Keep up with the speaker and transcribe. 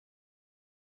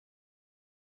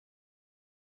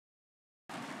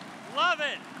Love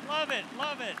it, love it,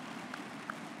 love it.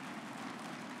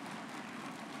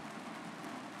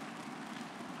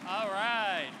 All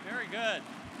right, very good.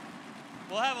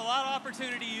 We'll have a lot of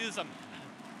opportunity to use them.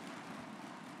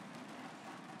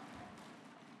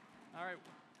 All right,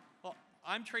 well,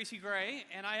 I'm Tracy Gray,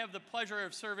 and I have the pleasure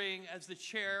of serving as the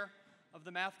chair of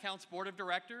the MATHCOUNTS Board of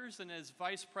Directors and as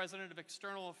Vice President of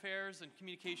External Affairs and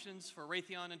Communications for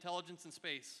Raytheon Intelligence and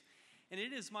Space. And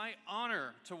it is my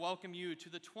honor to welcome you to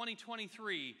the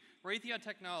 2023 Raytheon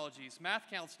Technologies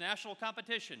MATHCOUNTS National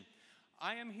Competition.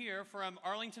 I am here from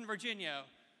Arlington, Virginia.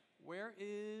 Where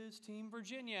is Team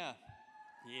Virginia?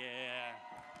 Yeah.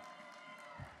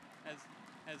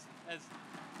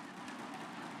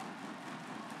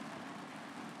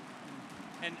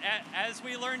 As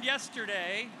we learned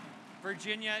yesterday,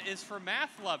 Virginia is for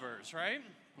math lovers, right?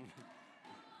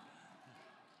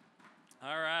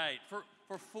 All right.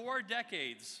 For 4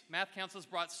 decades, MATHCOUNTS has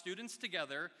brought students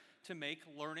together to make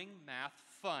learning math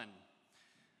fun.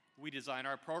 We design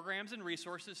our programs and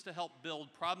resources to help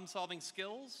build problem-solving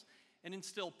skills and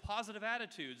instill positive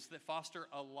attitudes that foster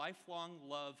a lifelong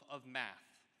love of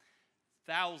math.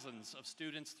 Thousands of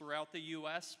students throughout the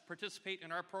U.S. participate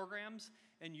in our programs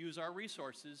and use our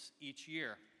resources each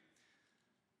year.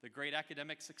 The great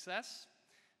academic success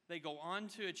they go on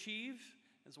to achieve,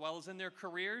 as well as in their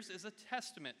careers, is a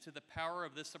testament to the power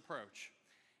of this approach.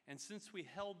 And since we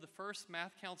held the first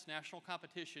MATHCOUNTS national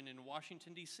competition in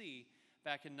Washington, D.C.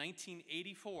 back in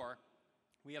 1984,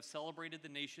 we have celebrated the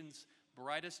nation's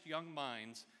brightest young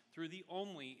minds through the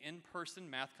only in-person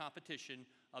math competition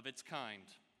of its kind.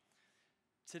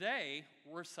 Today,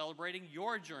 we're celebrating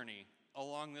your journey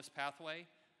along this pathway,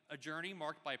 a journey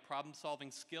marked by problem-solving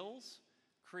skills,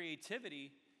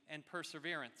 creativity, and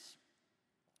perseverance.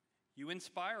 You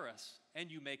inspire us, and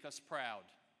you make us proud.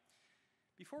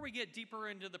 Before we get deeper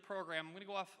into the program, I'm going to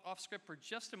go off script for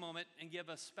just a moment and give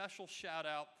a special shout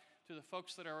out to the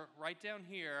folks that are right down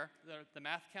here, the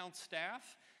MATHCOUNTS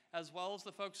staff, as well as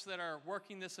the folks that are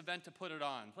working this event to put it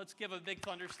on. Let's give a big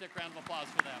thunderstick round of applause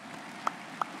for them.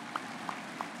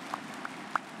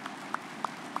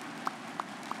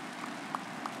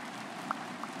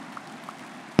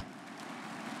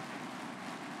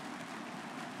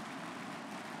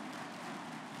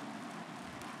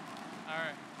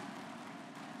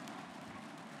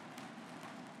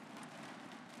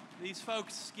 These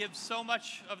folks give so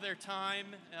much of their time,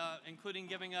 including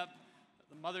giving up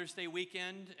the Mother's Day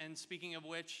weekend, and speaking of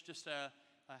which, just a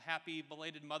happy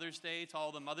belated Mother's Day to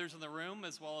all the mothers in the room,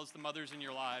 as well as the mothers in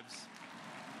your lives.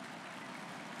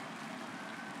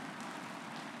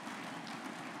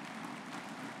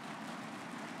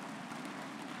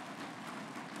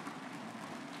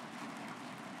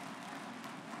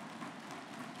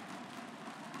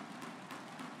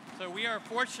 So we are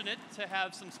fortunate to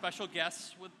have some special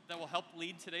guests that will help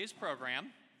lead today's program.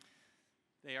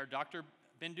 They are Dr.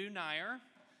 Bindu Nair,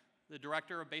 the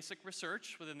Director of Basic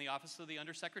Research within the Office of the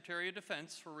Undersecretary of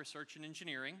Defense for Research and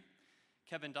Engineering,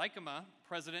 Kevin Dykema,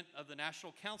 President of the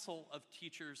National Council of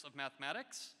Teachers of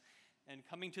Mathematics, and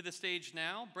coming to the stage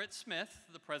now, Britt Smith,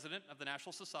 the President of the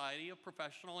National Society of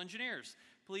Professional Engineers.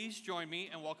 Please join me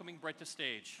in welcoming Britt to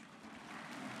stage.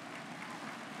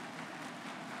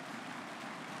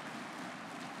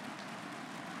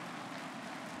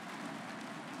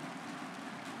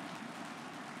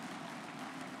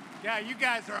 Yeah, you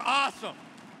guys are awesome.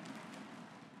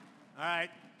 All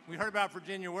right, we heard about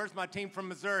Virginia. Where's my team from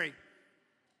Missouri?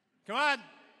 Come on.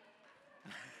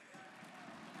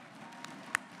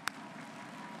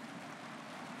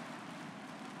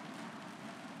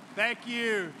 Thank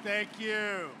you, thank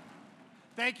you.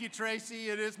 Thank you, Tracy.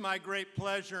 It is my great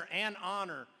pleasure and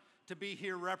honor to be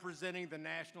here representing the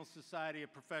National Society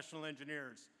of Professional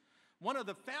Engineers, one of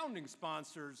the founding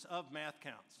sponsors of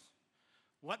MATHCOUNTS.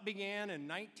 What began in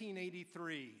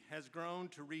 1983 has grown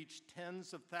to reach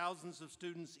tens of thousands of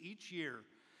students each year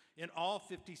in all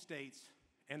 50 states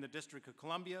and the District of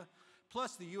Columbia,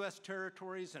 plus the U.S.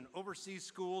 territories and overseas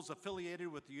schools affiliated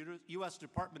with the U.S.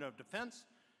 Department of Defense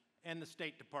and the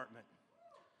State Department.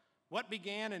 What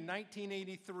began in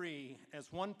 1983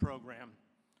 as one program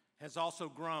has also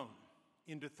grown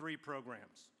into 3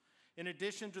 programs. In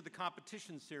addition to the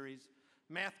competition series,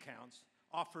 MATHCOUNTS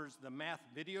offers the Math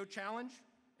Video Challenge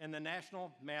and the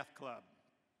National Math Club.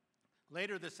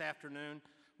 Later this afternoon,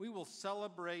 we will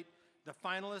celebrate the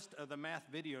finalists of the Math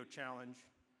Video Challenge.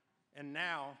 And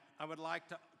now, I would like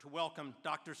to welcome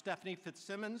Dr. Stephanie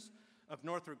Fitzsimmons of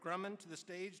Northrop Grumman to the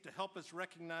stage to help us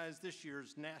recognize this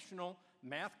year's National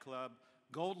Math Club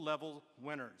Gold Level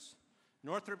winners.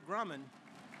 Northrop Grumman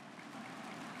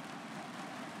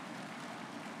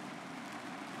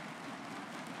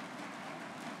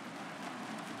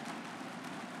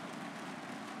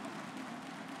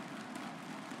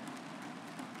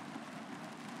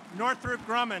Northrop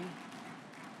Grumman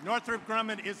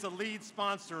is the lead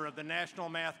sponsor of the National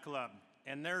Math Club,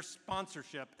 and their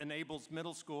sponsorship enables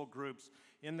middle school groups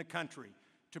in the country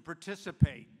to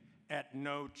participate at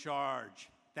no charge.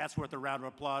 That's worth a round of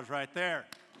applause right there.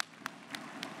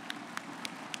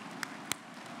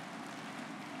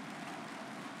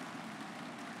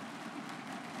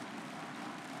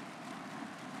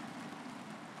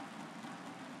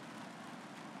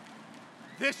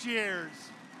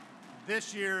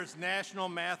 This year's National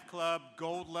Math Club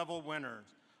Gold Level winners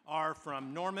are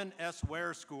from Norman S.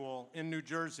 Ware School in New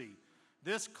Jersey.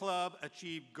 This club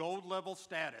achieved gold level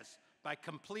status by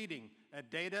completing a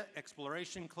data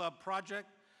exploration club project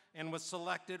and was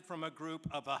selected from a group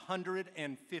of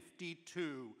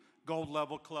 152 gold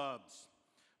level clubs.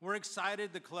 We're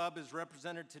excited the club is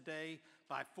represented today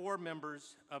by 4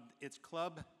 members of its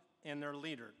club and their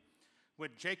leader,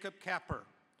 with Jacob Capper,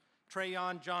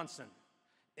 Trayon Johnson,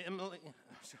 Emily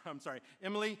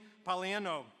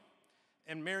Paliano,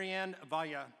 and Marianne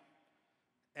Valla,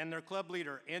 and their club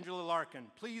leader, Angela Larkin.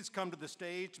 Please come to the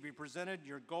stage to be presented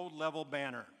your gold level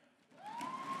banner.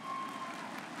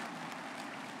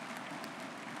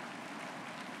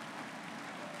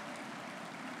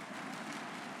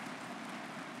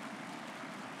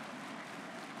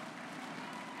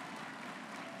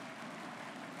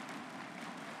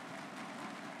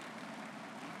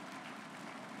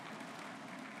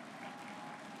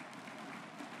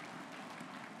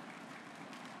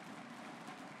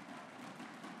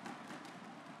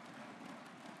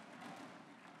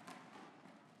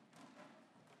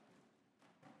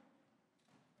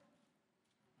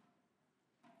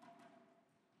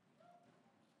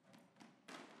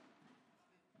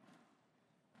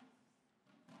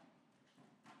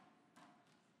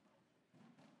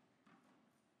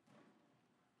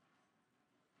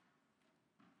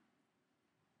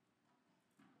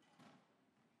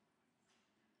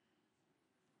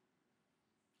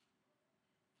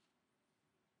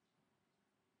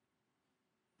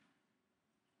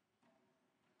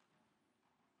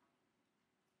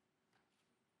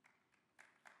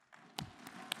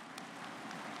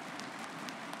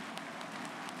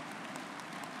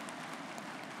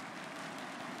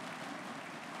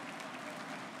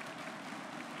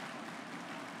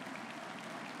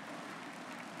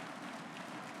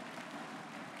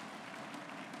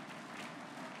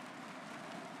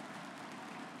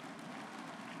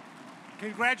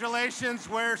 Congratulations,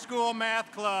 Ware School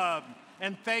Math Club.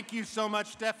 And thank you so much,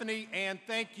 Stephanie, and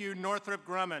thank you, Northrop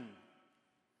Grumman.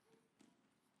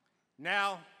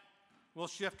 Now, we'll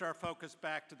shift our focus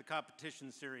back to the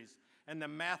competition series and the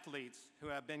Mathletes who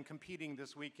have been competing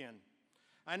this weekend.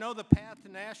 I know the path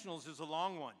to nationals is a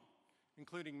long one,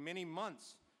 including many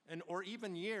months or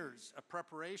even years of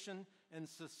preparation and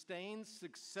sustained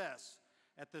success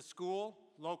at the school,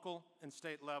 local, and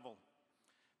state level.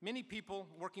 Many people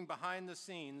working behind the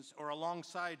scenes or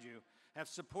alongside you have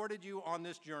supported you on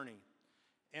this journey,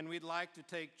 and we'd like to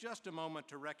take just a moment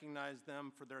to recognize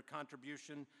them for their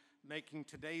contribution making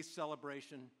today's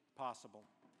celebration possible.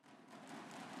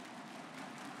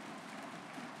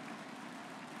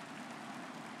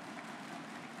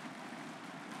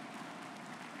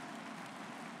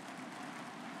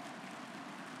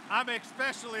 I'm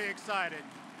especially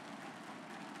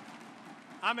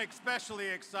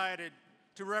excited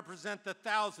to represent the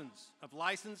thousands of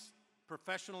licensed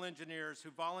professional engineers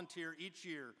who volunteer each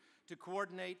year to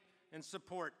coordinate and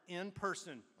support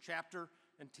in-person chapter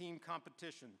and team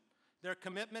competition. Their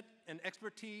commitment and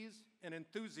expertise and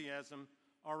enthusiasm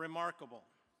are remarkable.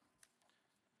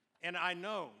 And I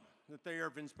know that they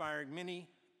are inspiring many,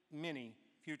 many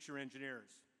future engineers.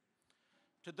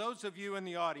 To those of you in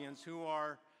the audience who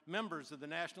are members of the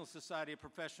National Society of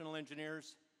Professional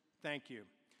Engineers, thank you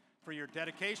for your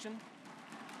dedication.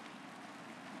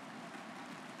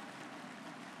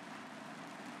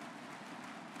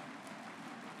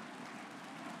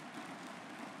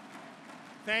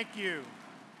 Thank you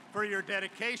for your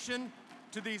dedication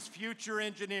to these future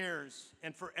engineers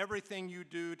and for everything you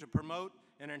do to promote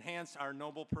and enhance our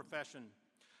noble profession.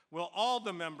 Will all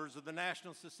the members of the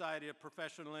National Society of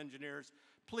Professional Engineers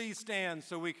please stand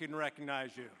so we can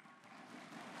recognize you?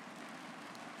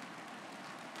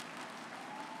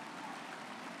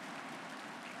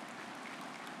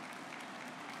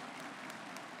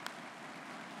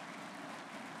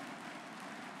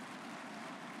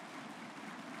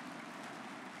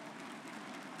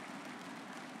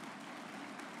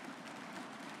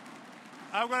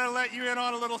 I'm going to let you in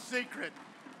on a little secret.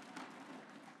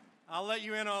 I'll let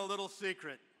you in on a little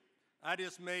secret. I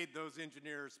just made those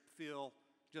engineers feel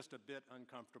just a bit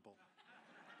uncomfortable.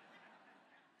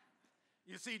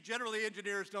 You see, generally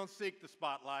engineers don't seek the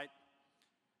spotlight.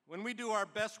 When we do our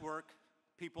best work,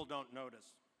 people don't notice.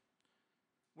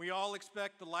 We all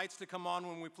expect the lights to come on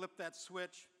when we flip that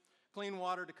switch, clean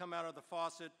water to come out of the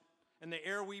faucet, and the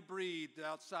air we breathe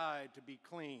outside to be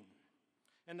clean,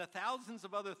 and the thousands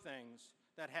of other things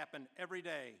that happen every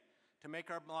day to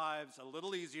make our lives a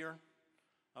little easier,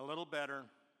 a little better,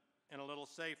 and a little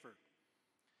safer.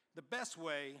 The best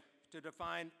way to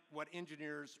define what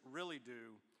engineers really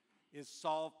do is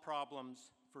solve problems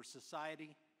for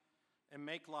society and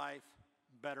make life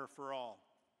better for all.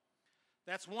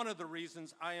 That's one of the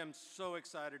reasons I am so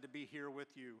excited to be here with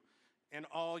you and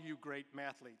all you great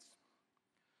mathletes.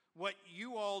 What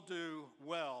you all do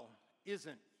well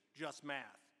isn't just math,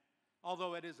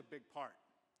 although it is a big part.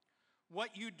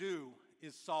 What you do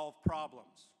is solve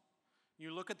problems.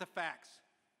 You look at the facts,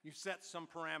 you set some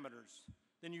parameters,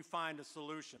 then you find a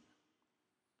solution.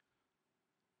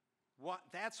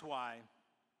 That's why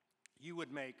you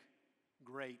would make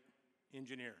great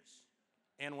engineers,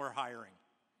 and we're hiring.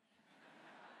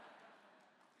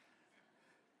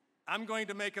 I'm going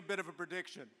to make a bit of a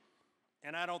prediction,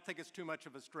 and I don't think it's too much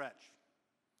of a stretch.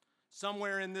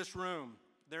 Somewhere in this room,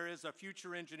 there is a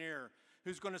future engineer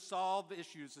who's going to solve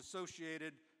issues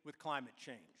associated with climate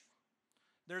change.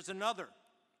 There's another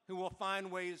who will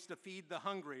find ways to feed the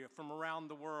hungry from around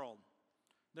the world.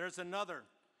 There's another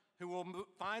who will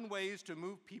find ways to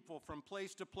move people from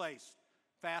place to place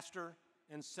faster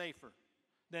and safer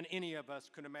than any of us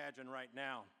could imagine right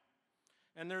now.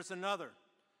 And there's another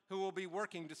who will be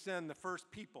working to send the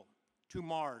first people to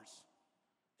Mars.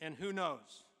 And who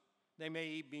knows, they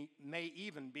may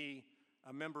even be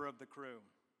a member of the crew.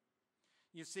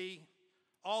 You see,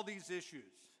 all these issues,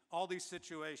 all these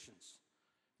situations,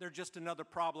 they're just another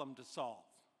problem to solve.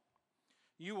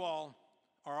 You all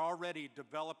are already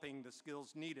developing the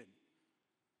skills needed,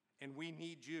 and we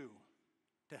need you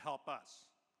to help us.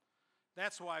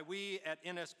 That's why we at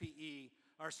NSPE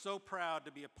are so proud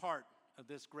to be a part of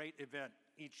this great event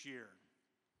each year.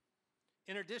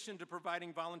 In addition to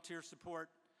providing volunteer support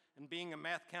and being a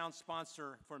MATHCOUNTS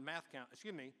sponsor for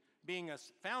being a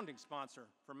founding sponsor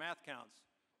for MATHCOUNTS,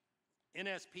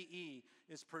 NSPE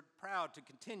is proud to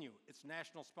continue its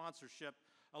national sponsorship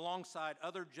alongside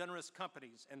other generous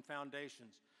companies and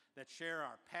foundations that share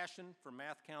our passion for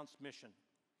MATHCOUNTS mission.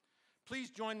 Please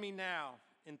join me now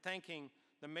in thanking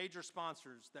the major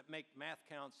sponsors that make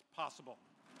MATHCOUNTS possible.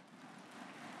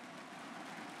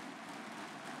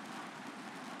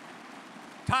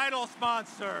 Title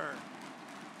sponsor,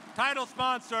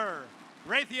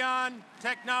 Raytheon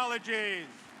Technologies.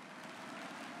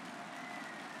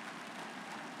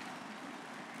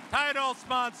 Title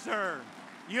sponsor,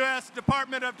 U.S.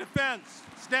 Department of Defense,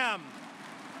 STEM.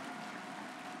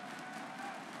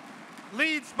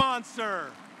 Lead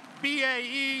sponsor,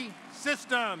 BAE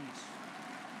Systems.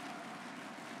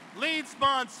 Lead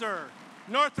sponsor,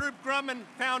 Northrop Grumman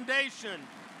Foundation.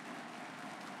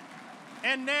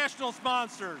 And national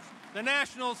sponsors, the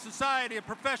National Society of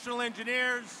Professional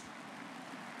Engineers,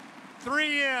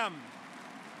 3M,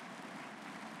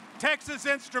 Texas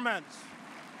Instruments,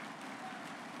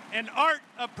 and Art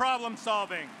of Problem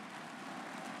Solving.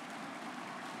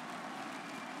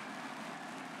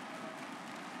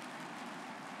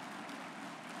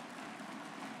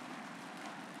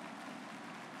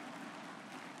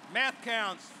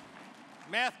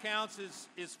 MATHCOUNTS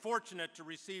is fortunate to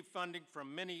receive funding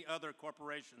from many other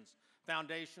corporations,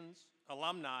 foundations,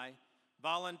 alumni,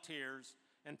 volunteers,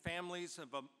 and families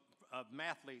of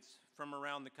mathletes from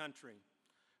around the country.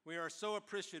 We are so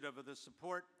appreciative of the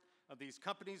support of these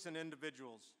companies and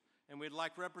individuals, and we'd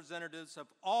like representatives of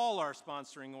all our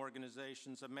sponsoring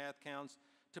organizations of MATHCOUNTS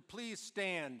to please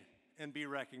stand and be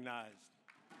recognized.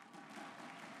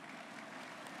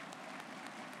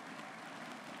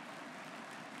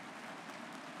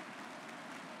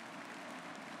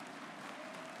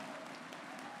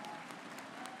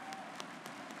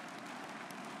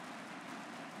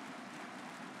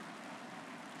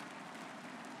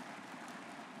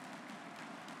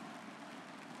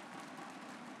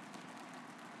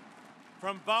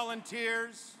 From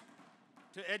volunteers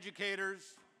to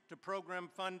educators to program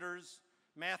funders,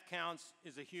 MATHCOUNTS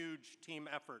is a huge team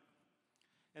effort.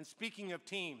 And speaking of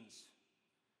teams,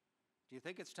 do you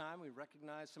think it's time we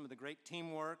recognize some of the great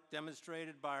teamwork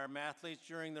demonstrated by our mathletes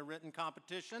during the written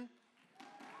competition?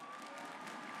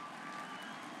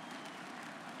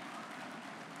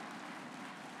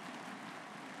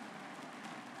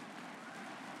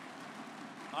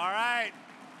 All right,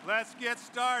 let's get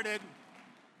started.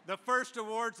 The first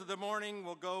awards of the morning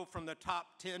will go from the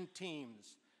top 10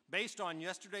 teams based on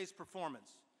yesterday's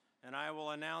performance, and I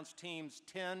will announce teams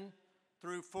 10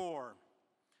 through 4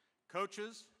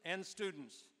 Coaches and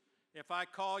students, if I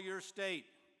call your state,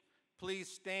 please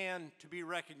stand to be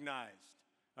recognized.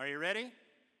 Are you ready?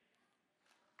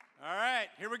 All right,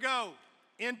 here we go.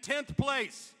 In 10th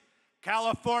place,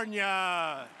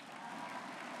 California.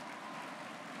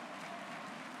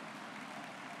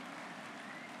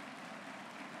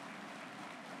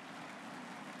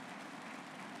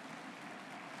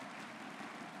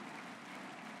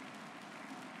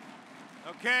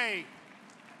 Okay,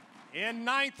 in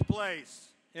ninth place,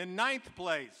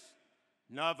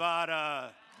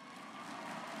 Nevada.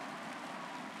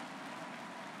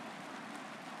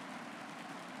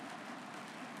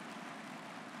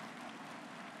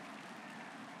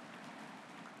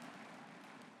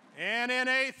 And in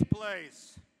 8th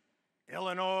place,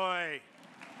 Illinois.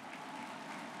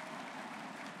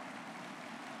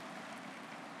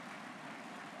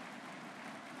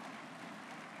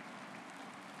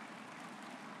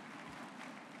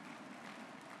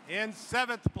 In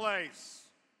 7th place,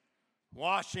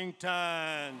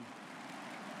 Washington.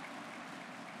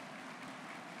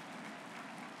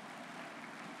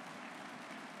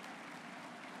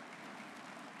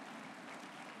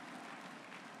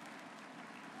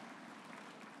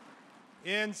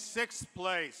 In 6th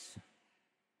place,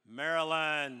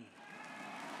 Maryland.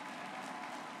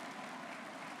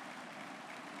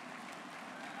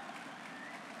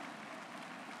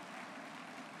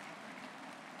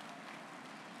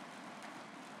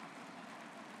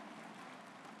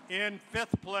 In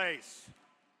 5th place,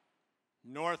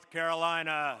 North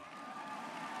Carolina.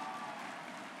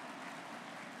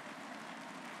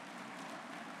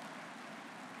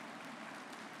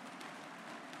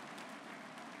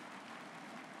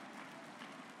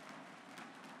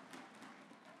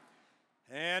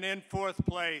 And in 4th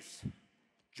place,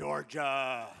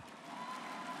 Georgia.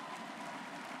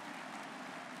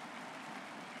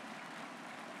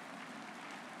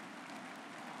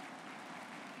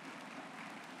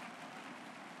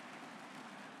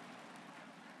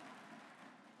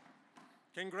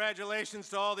 Congratulations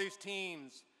to all these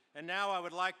teams. And now I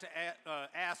would like to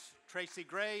ask Tracy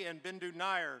Gray and Bindu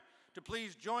Nair to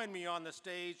please join me on the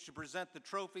stage to present the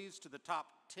trophies to the top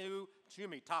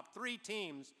three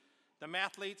teams. The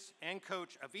Mathletes and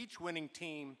coach of each winning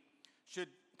team should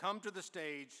come to the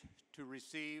stage to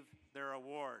receive their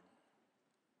award.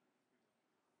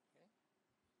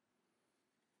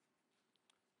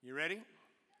 You ready?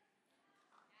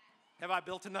 Have I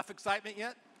built enough excitement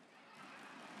yet?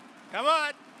 Come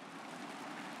on.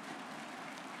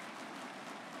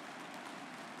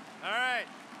 All right.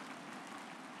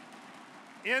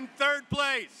 In third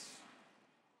place,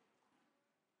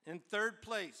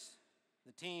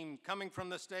 the team coming from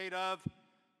the state of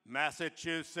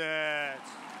Massachusetts.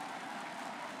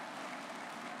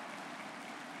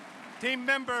 Team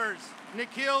members,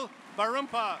 Nikhil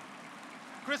Varumpa,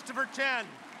 Christopher Chen,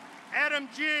 Adam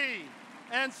G.,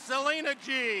 and Selena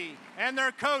G., and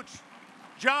their coach,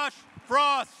 Josh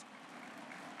Frost.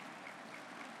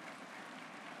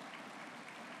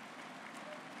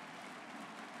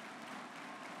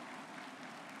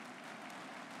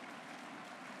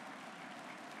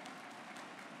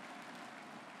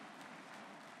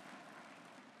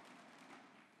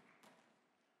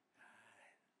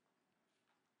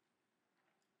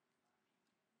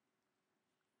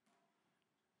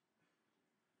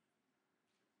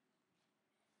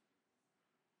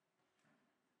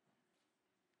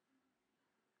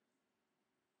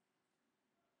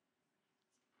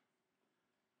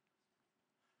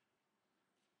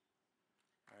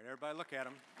 All right, everybody look at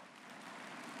them.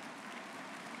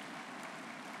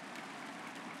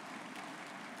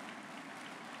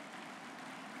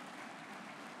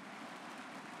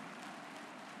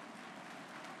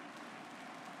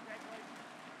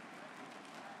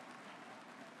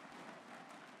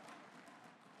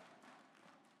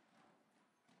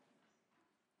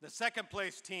 The second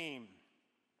place team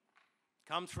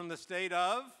comes from the state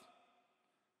of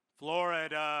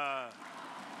Florida.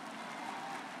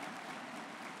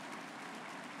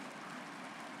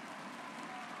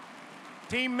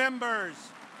 Team members,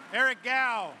 Eric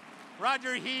Gao,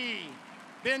 Roger He,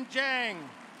 Bin Jang,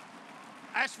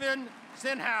 Ashvin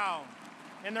Sinhao,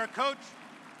 and their coach,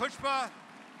 Pushpa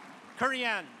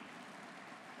Kurian.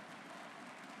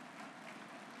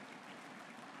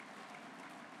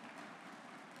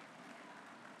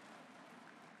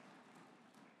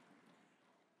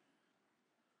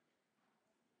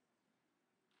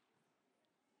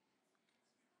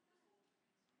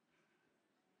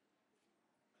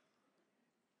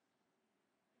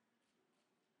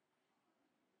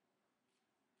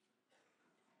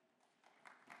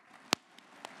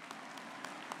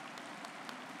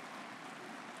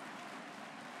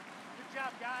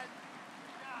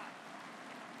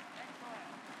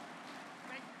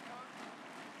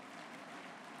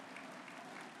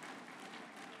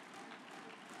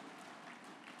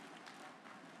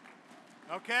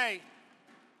 Okay,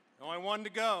 only one to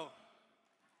go.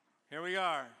 Here we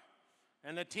are.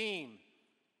 And the team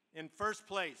in first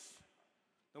place,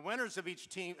 the winners of each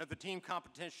team of the team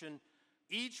competition,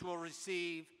 each will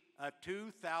receive a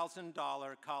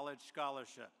 $2,000 college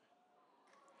scholarship.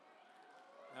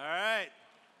 All right.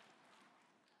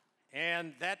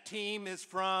 And that team is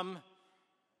from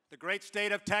the great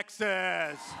state of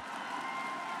Texas.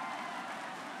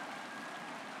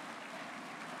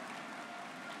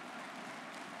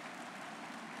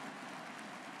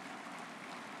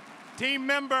 Team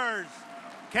members,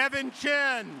 Kevin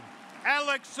Chen,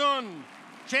 Alex Sun,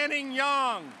 Channing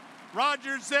Yang,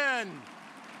 Roger Zen,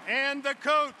 and the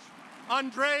coach,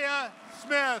 Andrea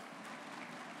Smith.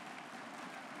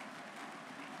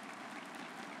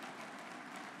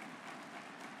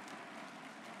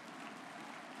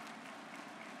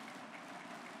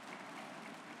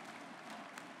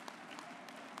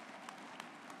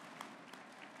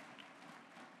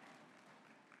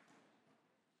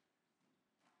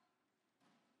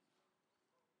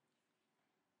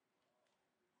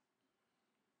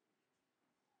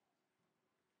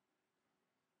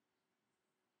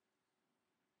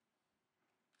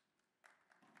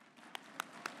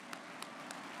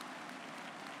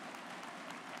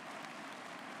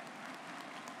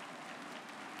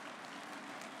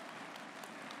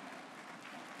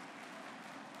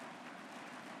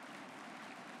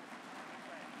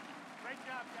 Great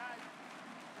job, guys.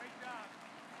 Great job.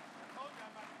 I told you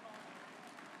I'm about to call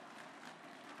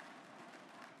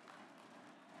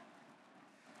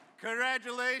you.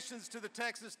 Congratulations to the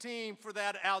Texas team for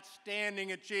that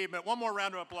outstanding achievement. One more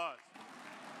round of applause.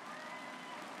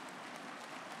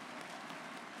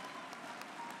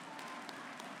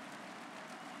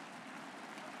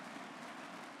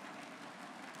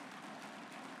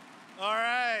 All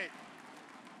right.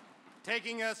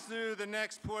 Taking us through the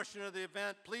next portion of the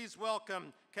event, please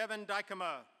welcome Kevin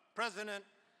Dykema, President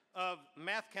of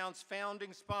MATHCOUNTS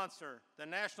founding sponsor, the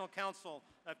National Council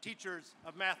of Teachers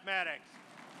of Mathematics.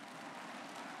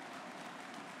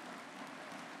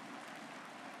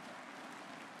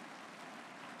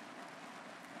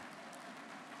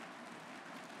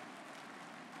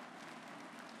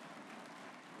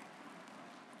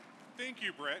 Thank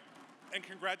you, Britt, and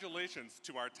congratulations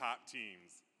to our top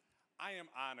teams. I am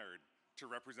honored to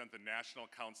represent the National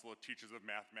Council of Teachers of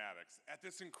Mathematics at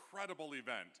this incredible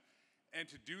event, and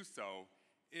to do so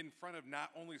in front of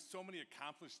not only so many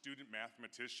accomplished student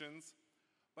mathematicians,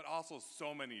 but also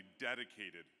so many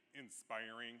dedicated,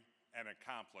 inspiring, and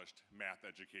accomplished math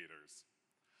educators.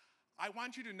 I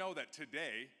want you to know that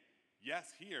today,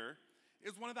 yes, here,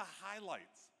 is one of the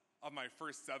highlights of my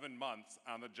first 7 months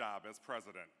on the job as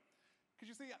president. Because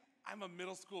you see, I'm a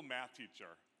middle school math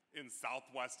teacher in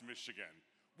Southwest Michigan.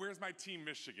 Where's my team,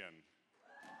 Michigan?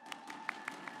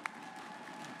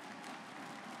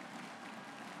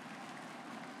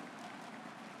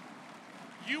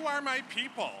 You are my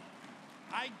people.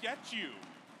 I get you.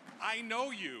 I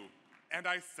know you, and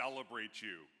I celebrate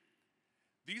you.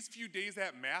 These few days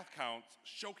at MATHCOUNTS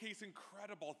showcase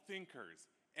incredible thinkers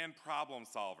and problem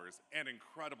solvers and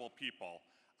incredible people.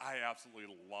 I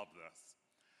absolutely love this.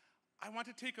 I want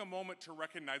to take a moment to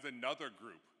recognize another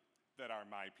group that are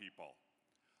my people.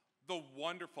 The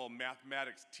wonderful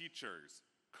mathematics teachers,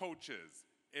 coaches,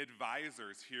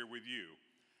 advisors here with you.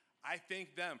 I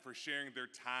thank them for sharing their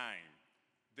time,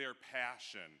 their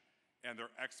passion, and their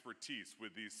expertise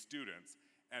with these students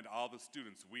and all the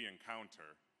students we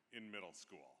encounter in middle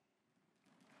school.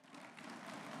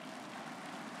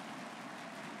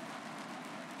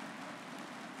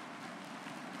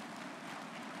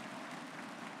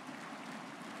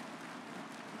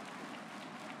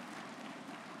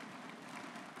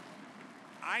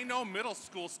 I know middle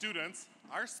school students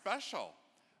are special.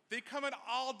 They come in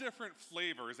all different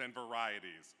flavors and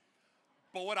varieties.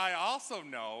 But what I also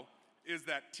know is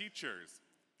that teachers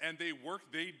and the work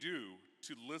they do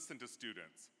to listen to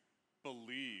students,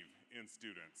 believe in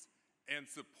students, and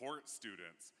support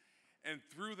students. And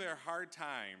through their hard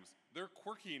times, their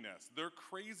quirkiness, their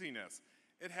craziness,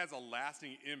 it has a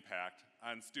lasting impact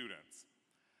on students.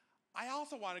 I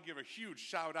also want to give a huge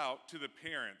shout out to the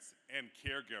parents and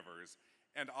caregivers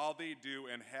and all they do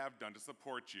and have done to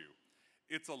support you.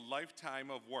 It's a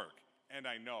lifetime of work, and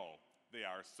I know they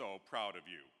are so proud of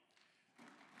you.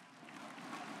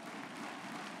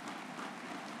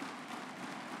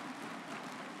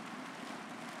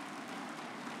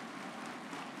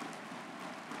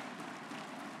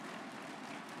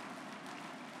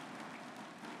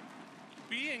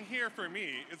 Being here for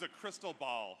me is a crystal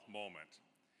ball moment.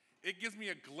 It gives me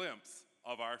a glimpse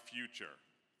of our future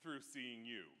through seeing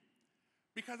you.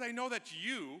 Because I know that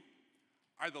you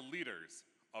are the leaders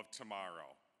of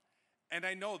tomorrow. And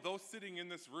I know those sitting in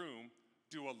this room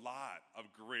do a lot of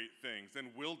great things and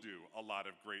will do a lot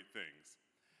of great things.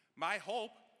 My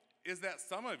hope is that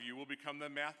some of you will become the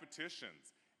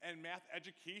mathematicians and math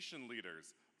education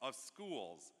leaders of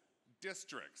schools,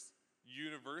 districts,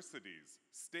 universities,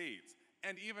 states,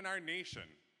 and even our nation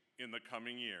in the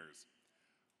coming years.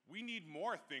 We need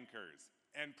more thinkers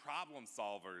and problem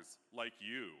solvers like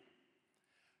you.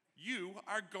 You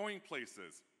are going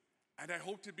places, and I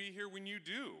hope to be here when you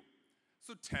do.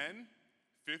 So 10,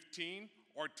 15,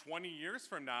 or 20 years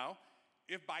from now,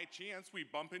 if by chance we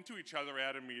bump into each other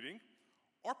at a meeting,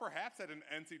 or perhaps at an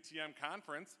NCTM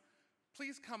conference,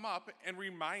 please come up and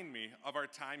remind me of our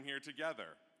time here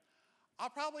together. I'll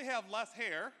probably have less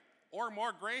hair or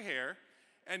more gray hair,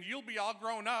 and you'll be all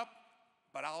grown up,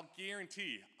 but I'll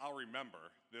guarantee I'll remember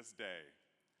this day.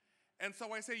 And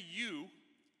so I say you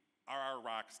are our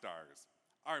rock stars,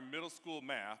 our middle school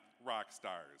math rock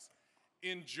stars.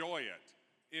 Enjoy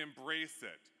it, embrace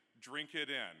it, drink it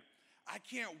in. I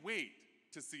can't wait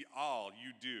to see all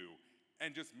you do,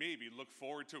 and just maybe look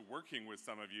forward to working with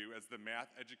some of you as the math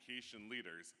education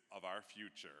leaders of our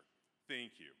future.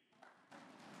 Thank you.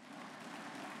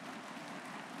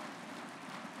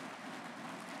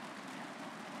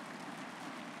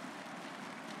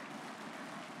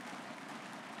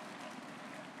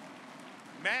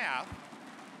 Math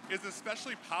is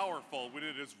especially powerful when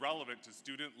it is relevant to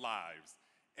student lives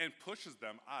and pushes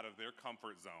them out of their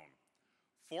comfort zone.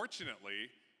 Fortunately,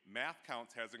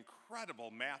 MATHCOUNTS has incredible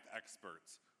math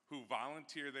experts who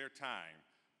volunteer their time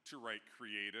to write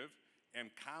creative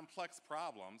and complex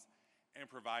problems and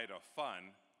provide a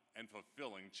fun and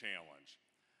fulfilling challenge,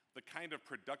 the kind of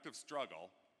productive struggle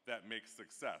that makes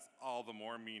success all the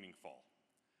more meaningful.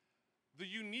 The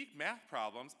unique math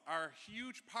problems are a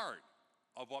huge part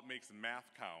of what makes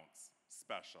MATHCOUNTS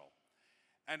special.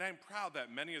 And I'm proud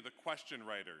that many of the question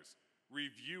writers,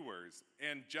 reviewers,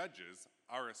 and judges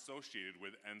are associated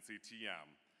with NCTM.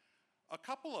 A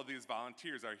couple of these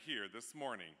volunteers are here this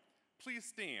morning. Please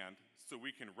stand so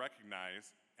we can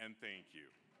recognize and thank you.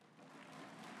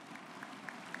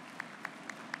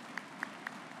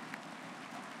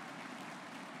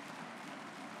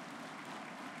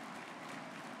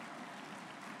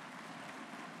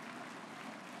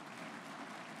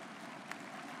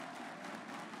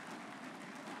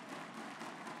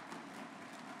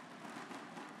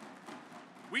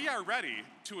 We are ready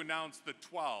to announce the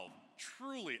 12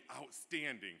 truly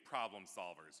outstanding problem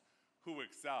solvers who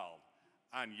excelled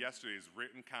on yesterday's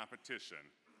written competition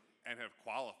and have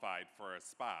qualified for a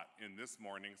spot in this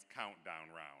morning's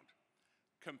countdown round.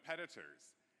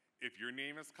 Competitors, if your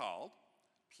name is called,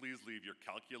 please leave your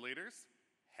calculators,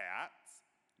 hats,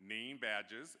 name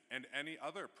badges, and any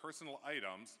other personal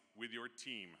items with your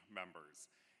team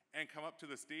members, and come up to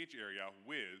the stage area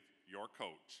with your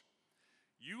coach.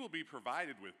 You will be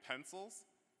provided with pencils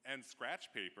and scratch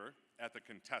paper at the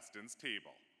contestants'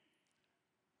 table.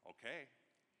 Okay,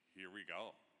 here we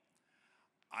go.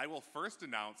 I will first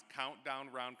announce countdown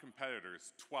round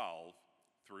competitors 12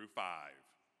 through 5.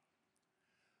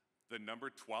 The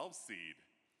number 12 seed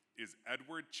is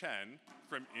Edward Chen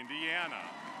from Indiana.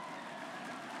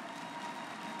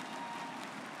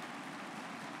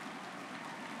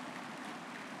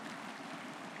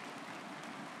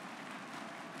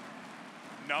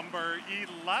 Number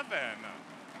 11.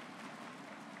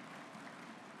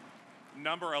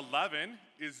 Number 11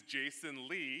 is Jason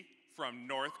Lee from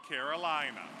North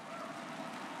Carolina.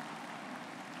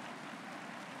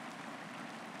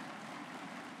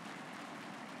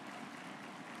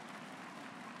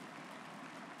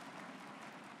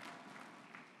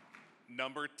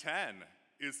 Number 10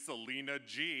 is Selena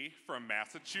G from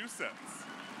Massachusetts.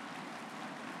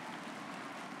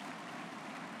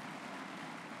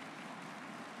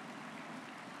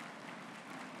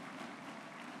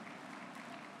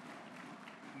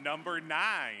 Number 9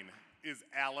 is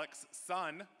Alex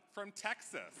Sun from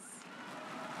Texas.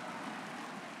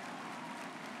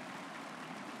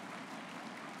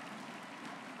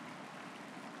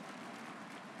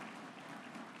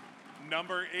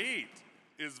 Number 8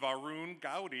 is Varun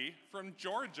Gowdy from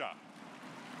Georgia.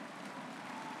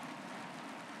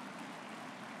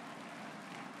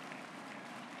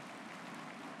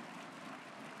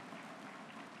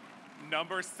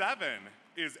 Number 7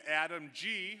 is Adam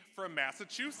G. from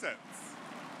Massachusetts.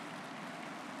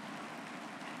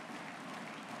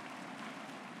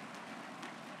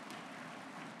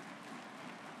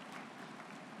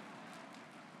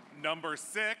 Number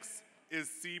 6 is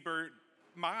Siebert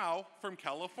Mao from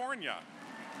California.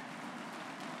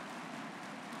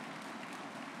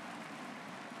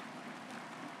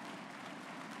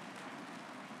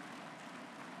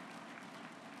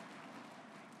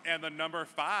 And the number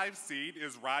 5 seed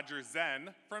is Roger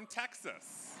Zen from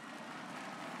Texas.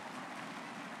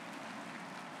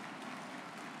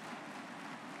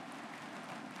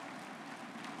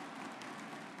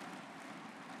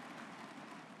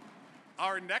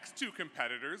 Our next 2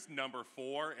 competitors, number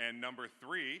 4 and number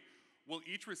 3, will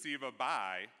each receive a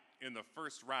bye in the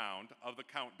first round of the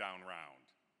countdown round.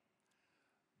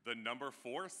 The number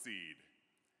 4 seed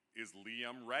is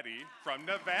Liam Reddy from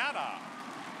Nevada.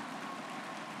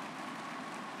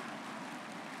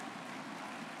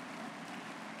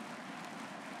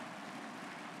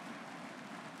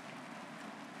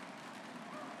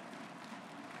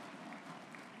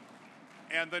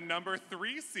 And the number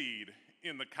 3 seed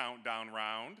in the countdown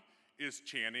round is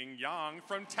Channing Yang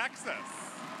from Texas.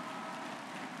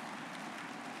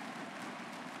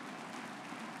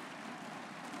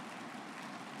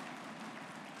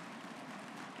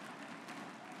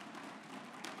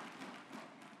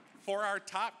 For our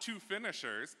top 2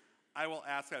 finishers, I will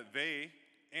ask that they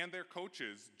and their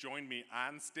coaches join me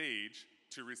on stage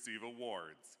to receive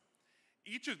awards.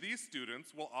 Each of these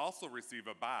students will also receive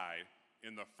a bye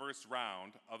in the first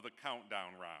round of the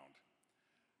countdown round.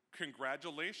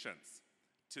 Congratulations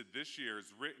to this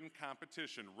year's written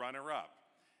competition runner-up,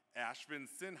 Ashvin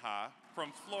Sinha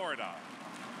from Florida,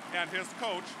 and his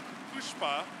coach,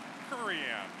 Pushpa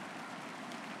Kurian.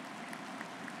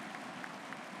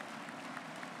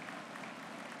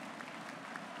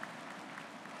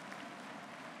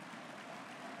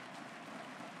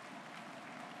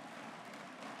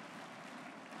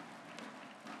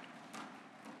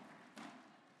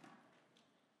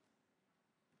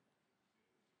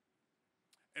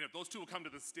 And if those 2 will come to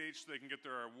the stage so they can get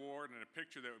their award and a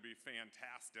picture, that would be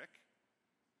fantastic.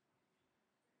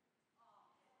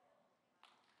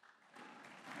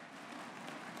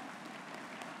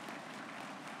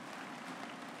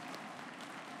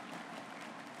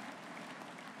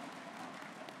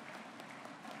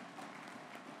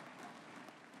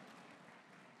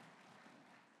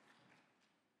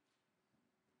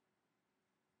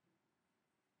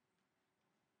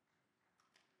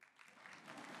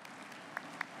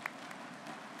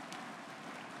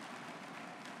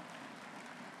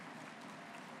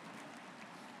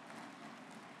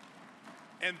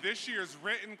 And this year's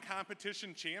written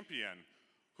competition champion,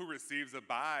 who receives a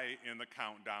bye in the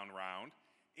countdown round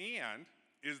and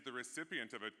is the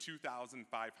recipient of a $2,500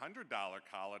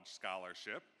 college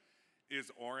scholarship,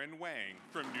 is Oren Wang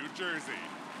from New Jersey.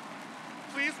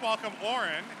 Please welcome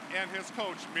Oren and his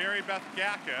coach, Mary Beth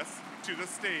Gackus, to the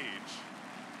stage.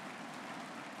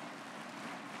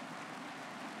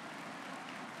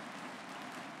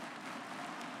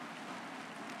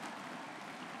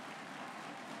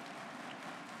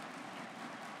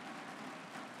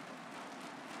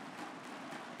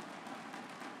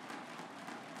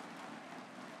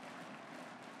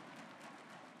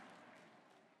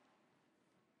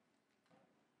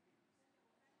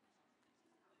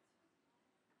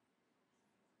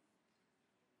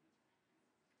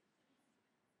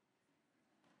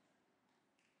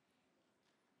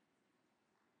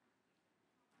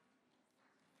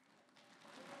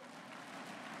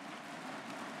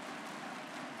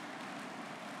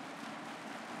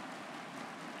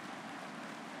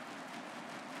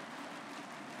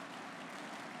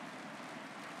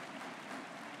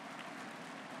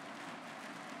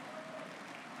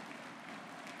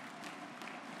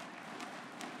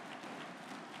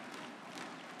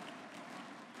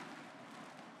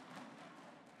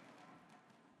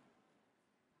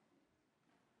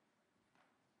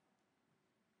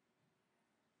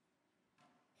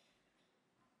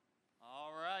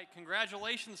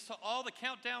 Congratulations to all the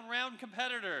countdown round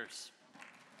competitors.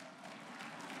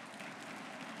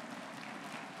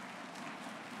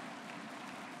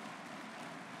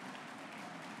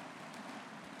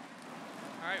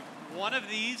 All right, one of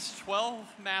these 12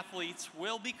 mathletes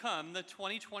will become the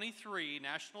 2023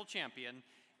 national champion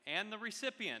and the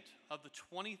recipient of the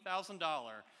 $20,000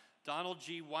 Donald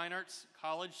G. Weinart's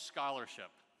College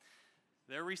Scholarship.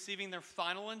 They're receiving their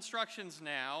final instructions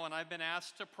now, and I've been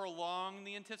asked to prolong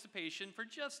the anticipation for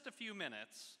just a few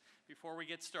minutes before we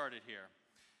get started here.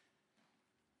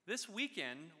 This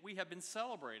weekend, we have been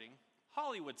celebrating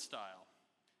Hollywood style.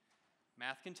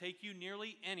 Math can take you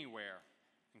nearly anywhere,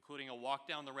 including a walk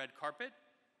down the red carpet,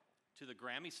 to the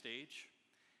Grammy stage,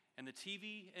 and the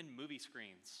TV and movie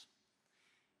screens.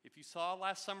 If you saw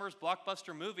last summer's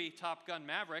blockbuster movie, Top Gun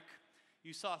Maverick,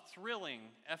 you saw thrilling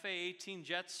FA-18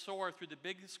 jets soar through the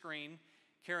big screen,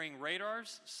 carrying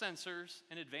radars, sensors,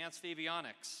 and advanced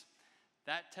avionics.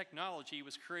 That technology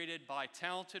was created by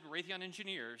talented Raytheon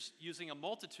engineers using a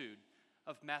multitude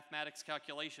of mathematics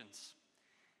calculations.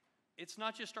 It's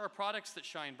not just our products that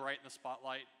shine bright in the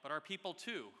spotlight, but our people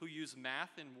too, who use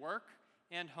math in work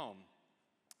and home.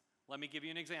 Let me give you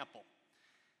an example.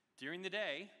 During the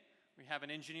day, we have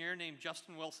an engineer named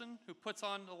Justin Wilson who puts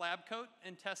on a lab coat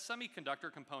and tests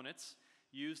semiconductor components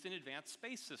used in advanced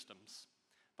space systems.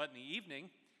 But in the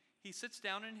evening, he sits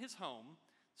down in his home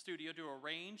studio to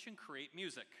arrange and create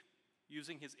music,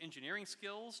 using his engineering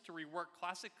skills to rework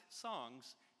classic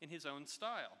songs in his own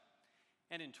style.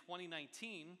 And in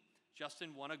 2019,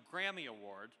 Justin won a Grammy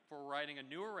Award for writing a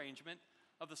new arrangement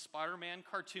of the Spider-Man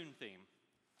cartoon theme.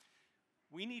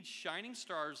 We need shining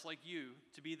stars like you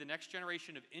to be the next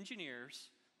generation of engineers,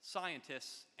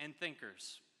 scientists, and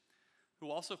thinkers who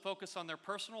also focus on their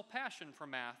personal passion for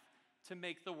math to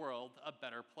make the world a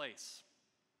better place.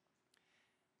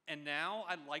 And now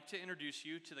I'd like to introduce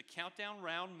you to the countdown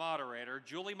round moderator,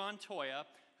 Julie Montoya,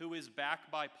 who is back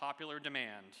by popular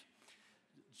demand.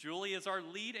 Julie is our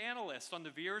lead analyst on the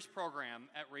VIERS program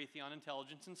at Raytheon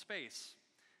Intelligence and Space.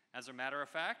 As a matter of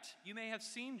fact, you may have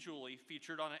seen Julie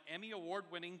featured on an Emmy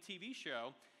Award-winning TV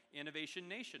show, Innovation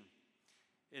Nation.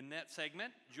 In that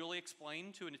segment, Julie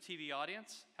explained to a TV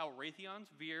audience how Raytheon's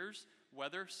VIERS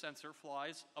weather sensor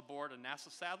flies aboard a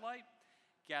NASA satellite,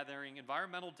 gathering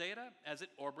environmental data as it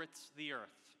orbits the Earth.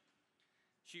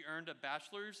 She earned a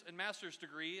bachelor's and master's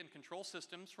degree in control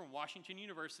systems from Washington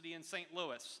University in St.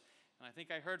 Louis. And I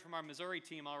think I heard from our Missouri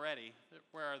team already.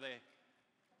 Where are they?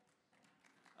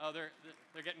 Oh, they're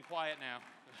getting quiet now.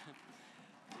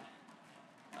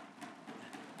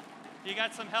 You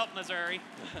got some help, Missouri.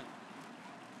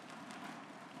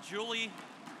 Julie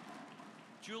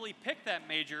picked that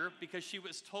major because she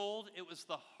was told it was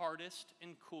the hardest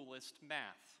and coolest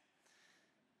math.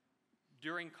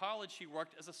 During college, she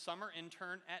worked as a summer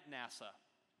intern at NASA,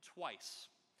 twice.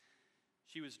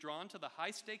 She was drawn to the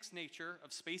high-stakes nature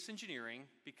of space engineering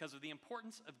because of the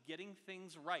importance of getting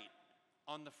things right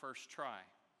on the first try.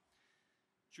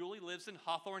 Julie lives in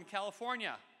Hawthorne,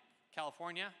 California.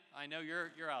 California, I know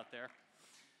you're out there.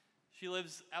 She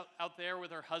lives out there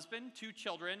with her husband, 2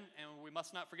 children, and we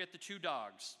must not forget the 2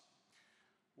 dogs.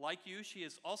 Like you, she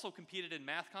has also competed in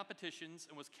math competitions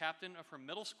and was captain of her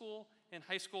middle school and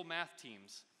high school math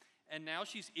teams. And now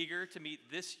she's eager to meet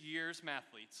this year's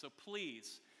Mathletes. So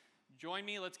please, join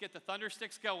me. Let's get the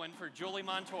Thundersticks going for Julie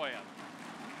Montoya.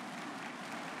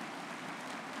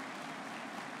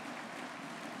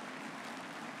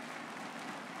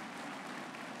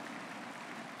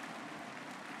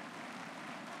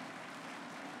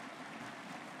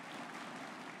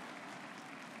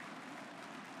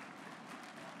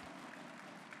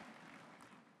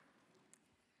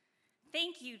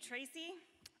 Thank you, Tracy.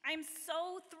 I'm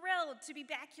so thrilled to be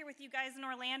back here with you guys in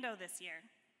Orlando this year.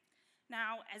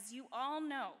 Now, as you all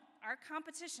know, our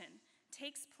competition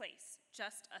takes place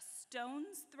just a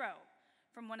stone's throw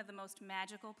from one of the most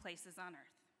magical places on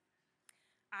Earth.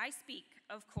 I speak,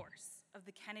 of course, of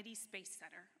the Kennedy Space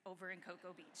Center over in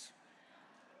Cocoa Beach.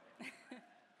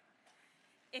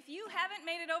 If you haven't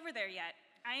made it over there yet,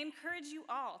 I encourage you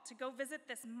all to go visit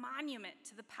this monument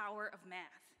to the power of math.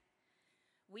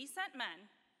 We sent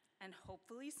men, and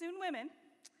hopefully soon women,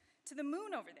 to the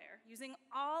moon over there using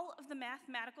all of the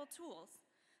mathematical tools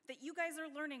that you guys are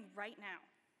learning right now.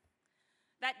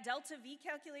 That delta V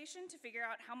calculation to figure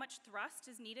out how much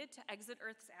thrust is needed to exit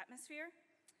Earth's atmosphere,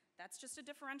 that's just a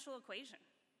differential equation.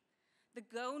 The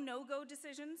go, no-go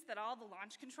decisions that all the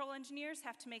launch control engineers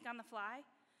have to make on the fly,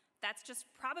 that's just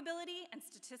probability and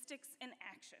statistics in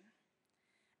action.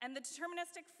 And the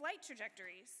deterministic flight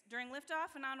trajectories during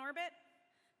liftoff and on orbit,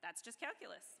 that's just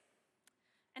calculus.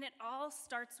 And it all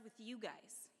starts with you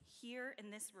guys here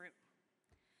in this room.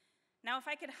 Now, if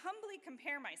I could humbly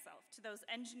compare myself to those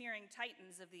engineering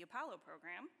titans of the Apollo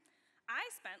program, I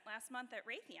spent last month at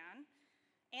Raytheon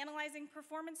analyzing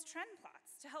performance trend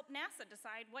plots to help NASA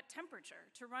decide what temperature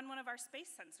to run one of our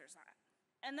space sensors at.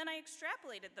 And then I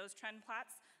extrapolated those trend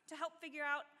plots to help figure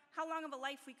out how long of a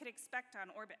life we could expect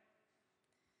on orbit.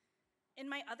 In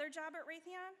my other job at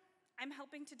Raytheon, I'm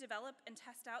helping to develop and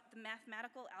test out the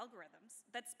mathematical algorithms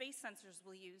that space sensors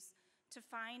will use to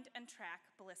find and track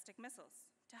ballistic missiles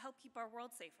to help keep our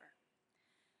world safer.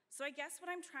 So I guess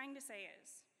what I'm trying to say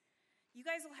is, you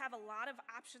guys will have a lot of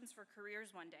options for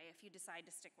careers one day if you decide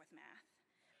to stick with math.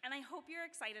 And I hope you're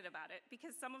excited about it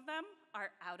because some of them are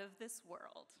out of this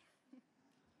world.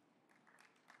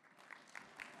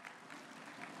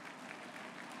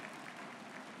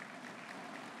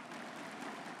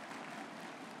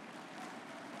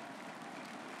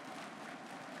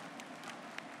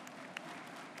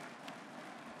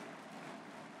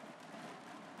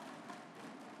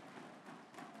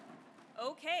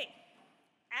 Okay,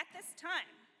 at this time,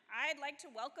 I'd like to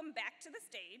welcome back to the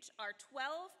stage our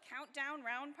 12 countdown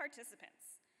round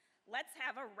participants. Let's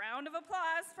have a round of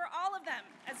applause for all of them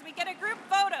as we get a group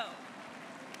photo.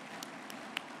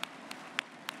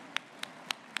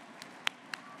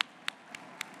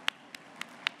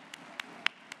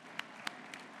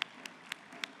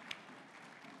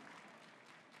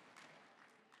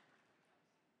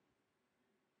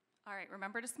 All right,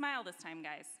 remember to smile this time,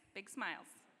 guys. Big smiles.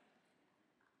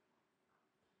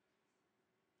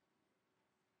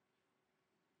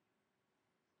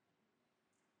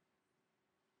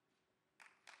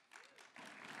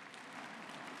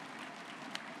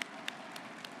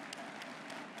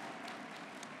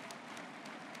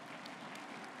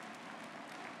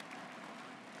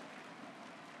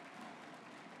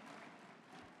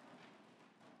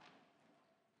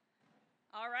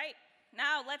 All right,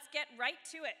 now let's get right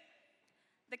to it.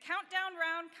 The countdown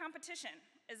round competition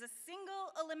is a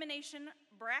single elimination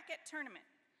bracket tournament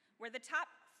where the top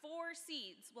 4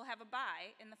 seeds will have a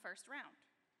bye in the first round.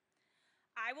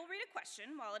 I will read a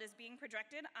question while it is being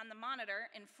projected on the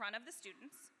monitor in front of the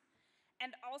students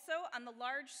and also on the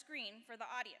large screen for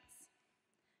the audience.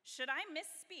 Should I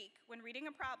misspeak when reading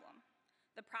a problem,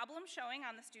 the problem showing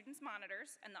on the students'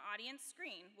 monitors and the audience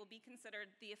screen will be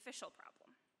considered the official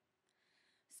problem.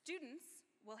 Students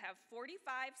will have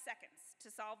 45 seconds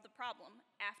to solve the problem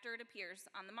after it appears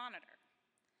on the monitor.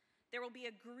 There will be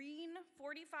a green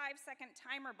 45-second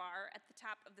timer bar at the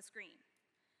top of the screen.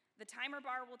 The timer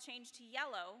bar will change to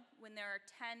yellow when there are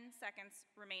 10 seconds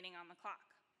remaining on the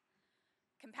clock.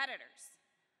 Competitors,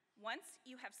 once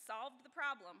you have solved the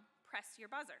problem, press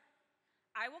your buzzer.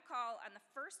 I will call on the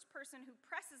first person who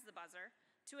presses the buzzer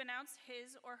to announce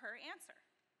his or her answer.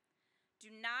 Do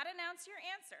not announce your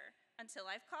answer until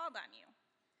I've called on you.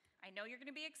 I know you're going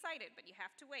to be excited, but you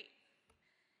have to wait.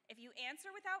 If you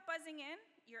answer without buzzing in,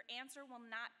 your answer will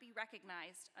not be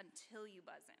recognized until you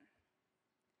buzz in.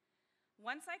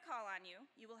 Once I call on you,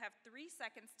 you will have 3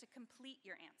 seconds to complete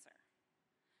your answer.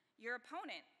 Your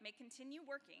opponent may continue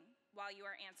working while you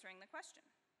are answering the question.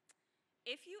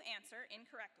 If you answer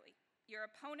incorrectly, your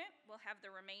opponent will have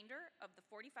the remainder of the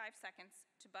 45 seconds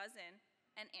to buzz in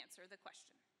and answer the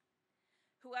question.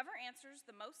 Whoever answers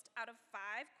the most out of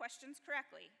 5 questions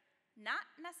correctly, not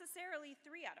necessarily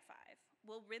 3 out of 5,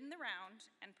 will win the round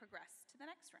and progress to the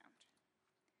next round.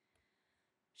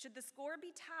 Should the score be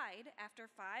tied after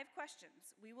 5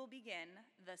 questions, we will begin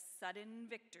the sudden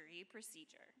victory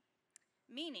procedure,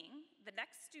 meaning the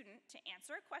next student to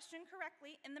answer a question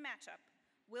correctly in the matchup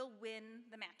will win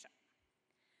the matchup.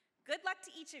 Good luck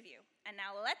to each of you, and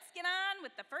now let's get on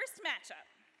with the first matchup.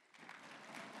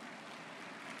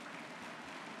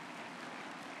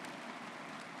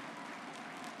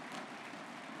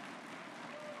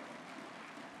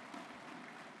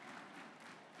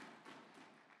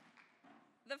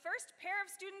 The first pair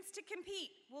of students to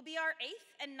compete will be our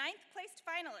 8th and 9th placed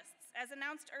finalists, as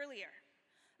announced earlier.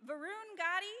 Varun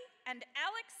Gadi and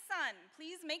Alex Sun,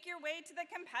 please make your way to the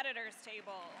competitors'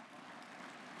 table.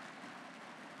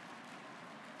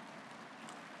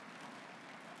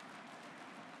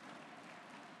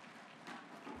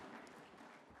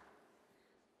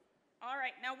 All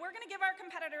right, now we're going to give our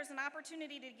competitors an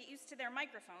opportunity to get used to their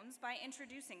microphones by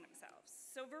introducing themselves.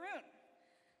 So Varun,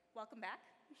 welcome back.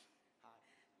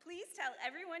 Please tell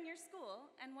everyone your school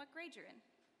and what grade you're in.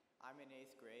 I'm in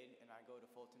 8th grade, and I go to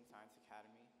Fulton Science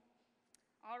Academy.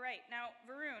 All right, now,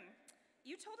 Varun,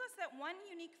 you told us that one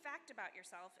unique fact about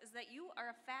yourself is that you are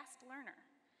a fast learner.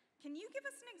 Can you give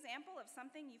us an example of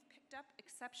something you've picked up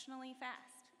exceptionally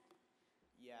fast?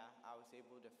 Yeah, I was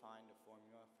able to find a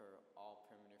formula for all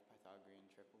primitive Pythagorean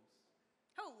triples.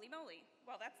 Holy moly.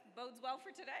 Well, that bodes well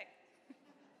for today.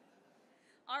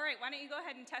 All right, why don't you go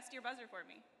ahead and test your buzzer for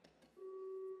me?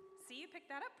 See, you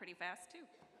picked that up pretty fast, too.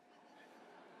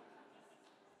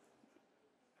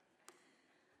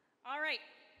 All right,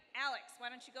 Alex, why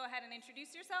don't you go ahead and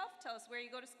introduce yourself? Tell us where you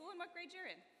go to school and what grade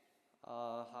you're in.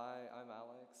 Hi, I'm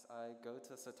Alex. I go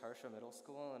to Satarsha Middle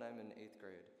School, and I'm in 8th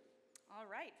grade. All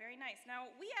right, very nice. Now,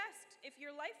 we asked if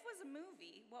your life was a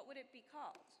movie, what would it be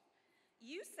called?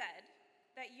 You said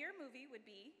that your movie would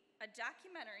be a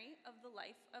documentary of the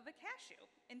life of a cashew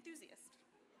enthusiast.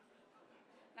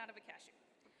 Not of a cashew.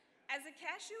 As a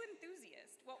cashew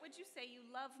enthusiast, what would you say you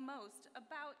love most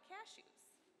about cashews?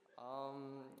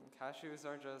 Cashews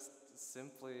are just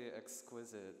simply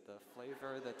exquisite. The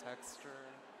flavor, the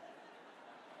texture.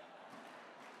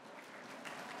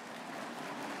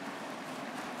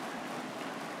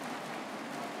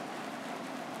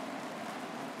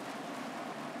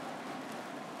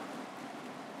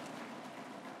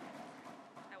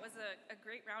 That was a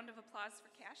great round of applause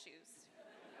for cashews.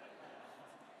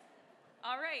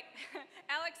 All right.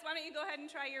 Alex, why don't you go ahead and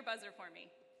try your buzzer for me?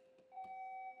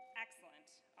 Excellent.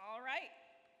 All right.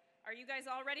 Are you guys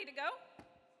all ready to go?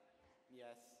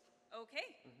 Yes.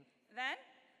 Okay. Then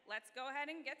let's go ahead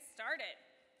and get started.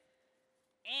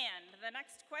 And the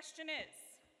next question is,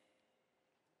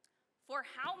 for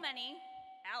how many,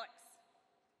 Alex?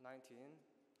 19.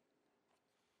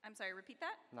 I'm sorry, repeat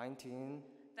that? 19.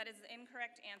 That is the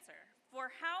incorrect answer. For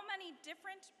how many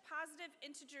different positive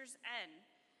integers n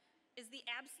is the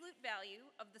absolute value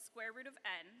of the square root of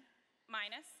n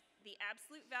minus the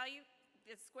absolute value,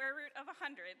 the square root of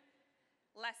 100,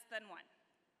 less than 1?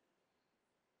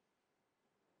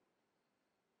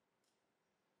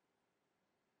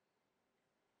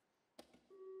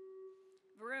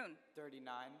 Varun.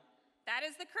 39. That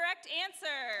is the correct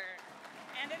answer.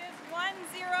 And it is 1-0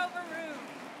 Varun.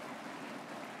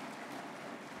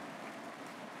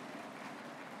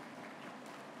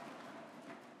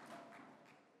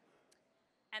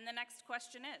 And the next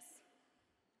question is,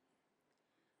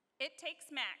 it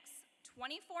takes Max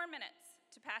 24 minutes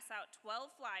to pass out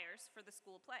 12 flyers for the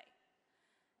school play.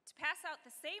 To pass out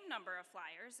the same number of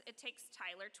flyers, it takes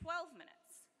Tyler 12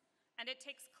 minutes, and it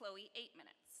takes Chloe 8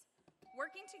 minutes.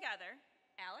 Working together,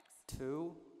 Alex?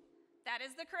 2. That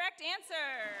is the correct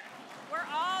answer. We're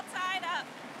all tied up.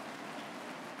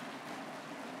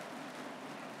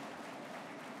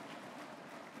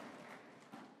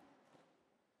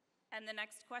 And the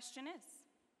next question is,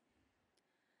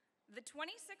 the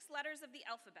 26 letters of the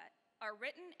alphabet are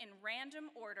written in random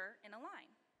order in a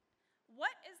line.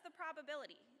 What is the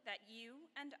probability that you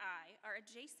and I are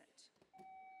adjacent?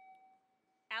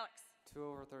 Alex.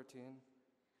 2/13.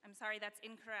 I'm sorry, that's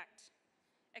incorrect.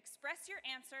 Express your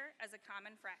answer as a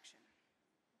common fraction.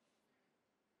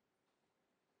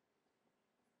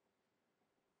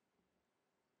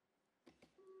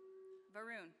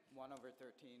 Varun.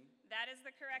 1/13. That is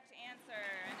the correct answer,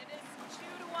 and it is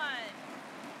 2-1.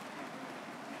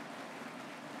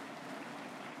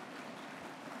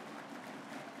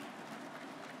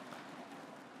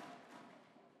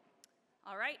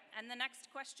 All right, and the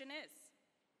next question is,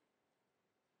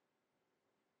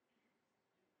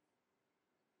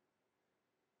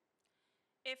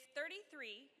 if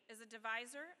 33 is a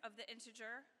divisor of the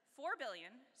integer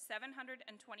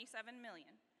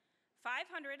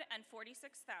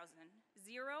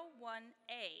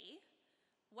 4,727,546,001A,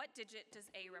 what digit does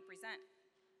A represent?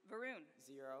 Varun.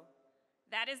 0.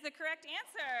 That is the correct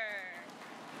answer.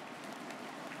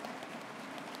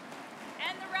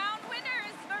 And the round winner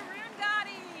is Varun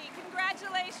Gotti.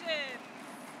 Congratulations.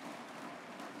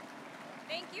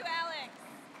 Thank you, Alex.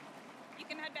 You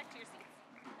can head back to your seats.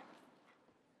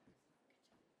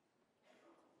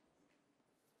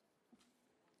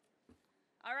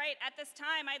 All right, at this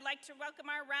time, I'd like to welcome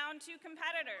our round 2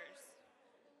 competitors.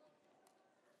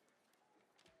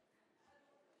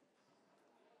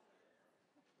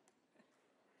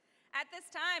 At this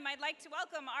time, I'd like to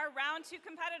welcome our round 2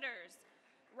 competitors,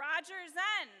 Roger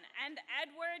Zen and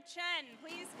Edward Chen.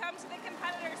 Please come to the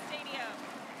competitor stadium.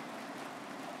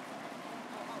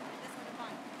 This would have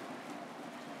fun.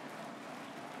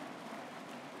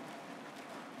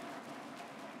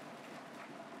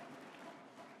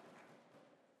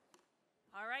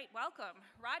 All right, welcome.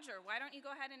 Roger, why don't you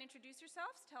go ahead and introduce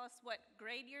yourselves? Tell us what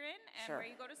grade you're in and Sure. where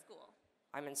you go to school.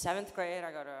 I'm in 7th grade.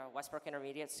 I go to Westbrook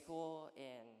Intermediate School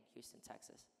in Houston,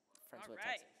 Texas. Friendswood, All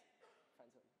right. Texas.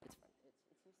 Friendswood. It's Houston?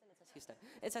 It says Houston.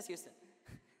 It says Houston.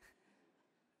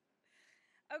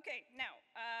 Okay, now,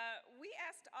 we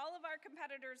asked all of our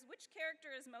competitors which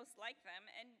character is most like them,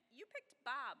 and you picked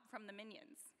Bob from the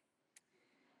Minions.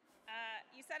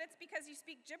 You said it's because you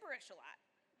speak gibberish a lot.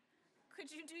 Could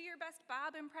you do your best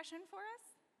Bob impression for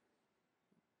us?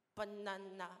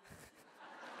 Banana.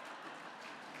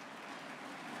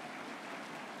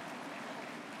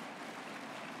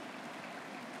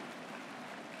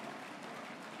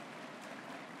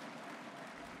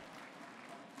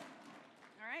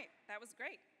 All right, that was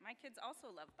great. My kids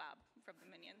also love Bob from the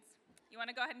Minions. You want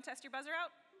to go ahead and test your buzzer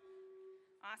out?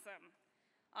 Awesome.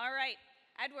 All right,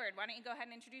 Edward, why don't you go ahead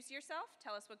and introduce yourself?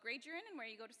 Tell us what grade you're in and where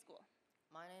you go to school.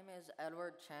 My name is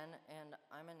Edward Chen, and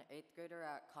I'm an 8th grader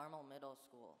at Carmel Middle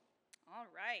School. All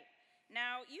right.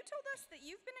 Now, you told us that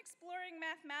you've been exploring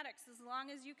mathematics as long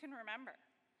as you can remember.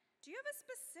 Do you have a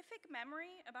specific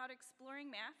memory about exploring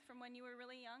math from when you were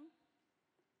really young?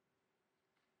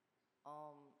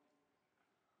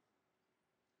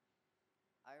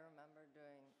 I remember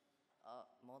doing a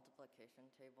multiplication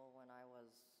table when I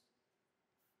was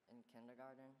in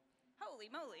kindergarten. Holy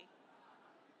moly.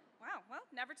 Wow, well,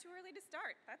 never too early to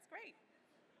start. That's great.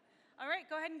 All right,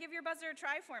 go ahead and give your buzzer a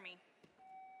try for me.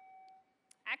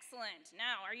 Excellent.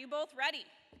 Now, are you both ready?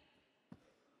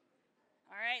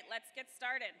 All right, let's get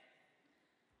started.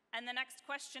 And the next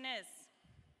question is,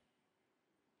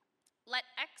 let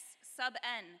x sub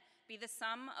n be the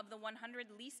sum of the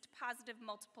 100 least positive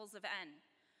multiples of n.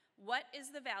 What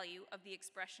is the value of the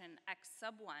expression x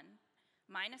sub 1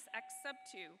 minus x sub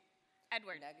 2?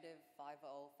 Edward. Negative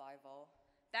 5050.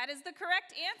 That is the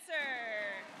correct answer.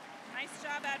 Nice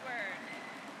job, Edward.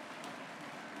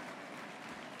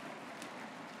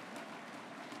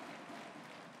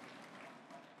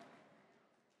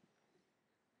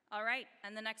 All right,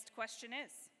 and the next question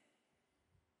is,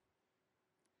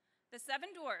 the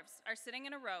 7 dwarfs are sitting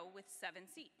in a row with 7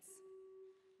 seats.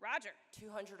 Roger.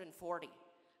 240.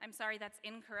 I'm sorry, that's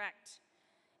incorrect.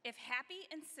 If Happy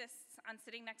insists on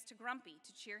sitting next to Grumpy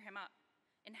to cheer him up,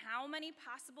 in how many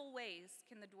possible ways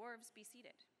can the dwarves be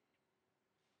seated?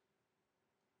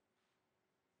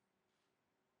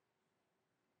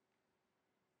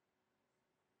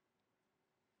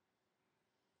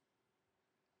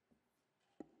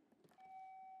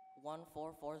 One,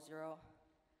 440.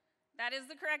 That is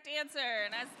the correct answer,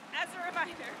 and as a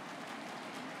reminder,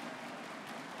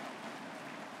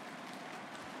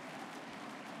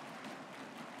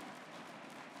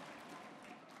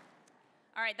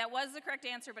 all right, that was the correct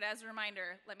answer, but as a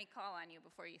reminder, let me call on you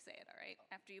before you say it, all right?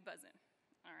 After you buzz in.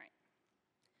 All right.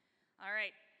 All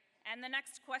right, and the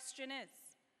next question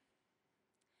is,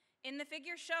 in the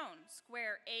figure shown,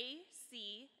 square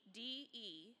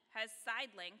ACDE has side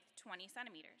length 20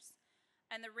 centimeters,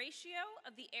 and the ratio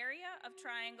of the area of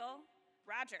triangle,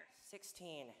 Roger.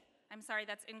 16. I'm sorry,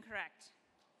 that's incorrect.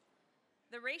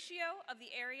 The ratio of the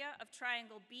area of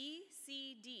triangle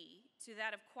BCD to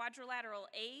that of quadrilateral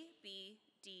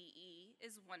ABDE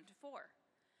is 1 to 4.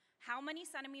 How many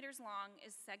centimeters long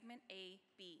is segment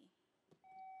AB?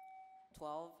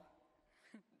 12.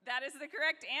 That is the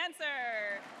correct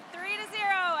answer.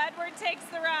 3-0, Edward takes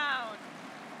the round.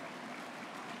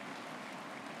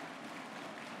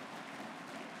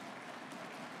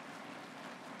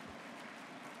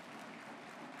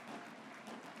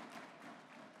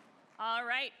 All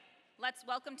right, let's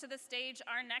welcome to the stage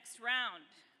our next round.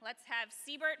 Let's have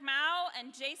Siebert Mao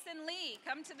and Jason Lee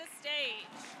come to the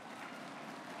stage.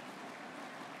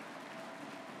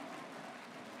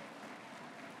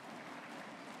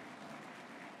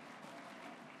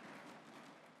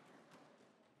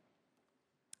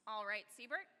 All right,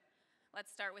 Siebert,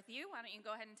 let's start with you. Why don't you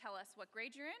go ahead and tell us what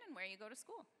grade you're in and where you go to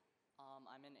school?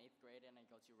 I'm in 8th grade and I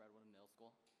go to Redwood Middle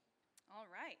School. All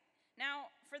right.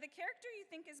 Now, for the character you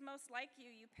think is most like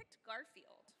you, you picked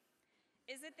Garfield.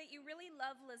 Is it that you really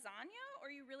love lasagna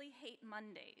or you really hate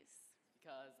Mondays?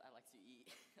 Because I like to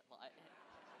eat a lot.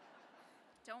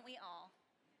 Don't we all?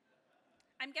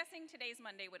 I'm guessing today's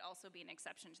Monday would also be an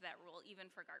exception to that rule,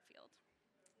 even for Garfield.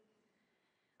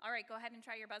 All right, go ahead and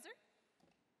try your buzzer.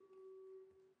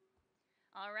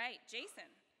 All right, Jason,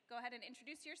 go ahead and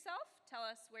introduce yourself. Tell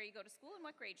us where you go to school and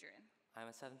what grade you're in. I'm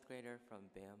a 7th grader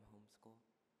from BAM Homeschool.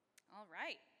 All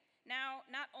right. Now,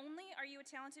 not only are you a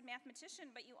talented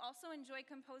mathematician, but you also enjoy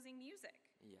composing music.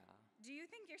 Yeah. Do you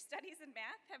think your studies in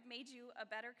math have made you a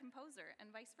better composer and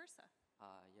vice versa?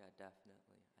 Yeah,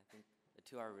 definitely. I think the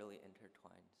two are really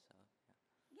intertwined, so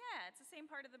yeah. Yeah, it's the same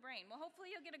part of the brain. Well,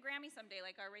 hopefully you'll get a Grammy someday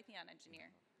like our Raytheon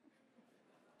engineer.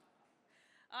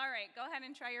 All right, go ahead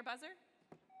and try your buzzer.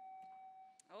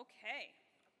 Okay.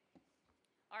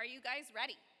 Are you guys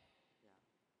ready?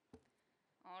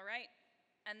 Yeah. All right.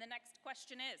 And the next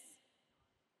question is,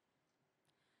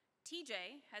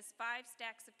 TJ has 5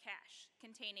 stacks of cash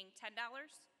containing $10, $20,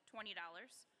 $40,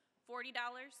 $80,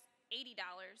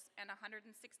 and $160.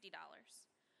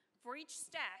 For each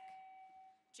stack,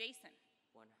 Jason.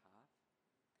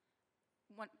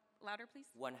 1/2. Louder,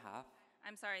 please. 1/2.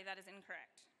 I'm sorry, that is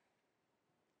incorrect.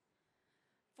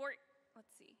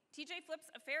 Let's see. TJ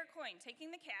flips a fair coin,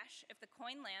 taking the cash if the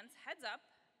coin lands heads up,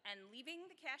 and leaving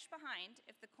the cash behind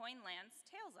if the coin lands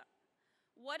tails up.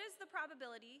 What is the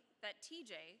probability that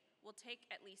TJ will take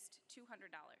at least $200?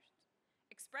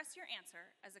 Express your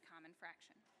answer as a common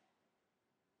fraction.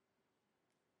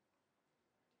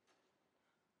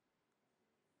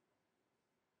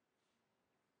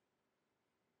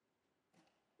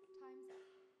 Time's up.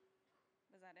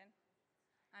 Was that in?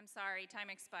 I'm sorry, time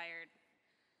expired.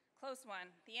 Close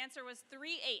one. The answer was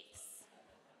 3/8.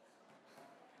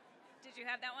 Did you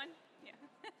have that one? Yeah.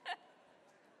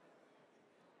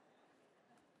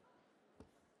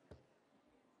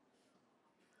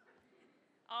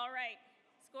 All right.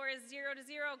 Score is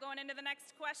 0-0 going into the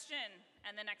next question.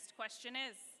 And the next question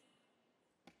is,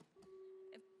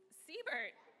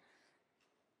 Siebert.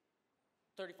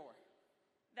 34.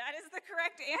 That is the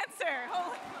correct answer.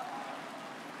 Holy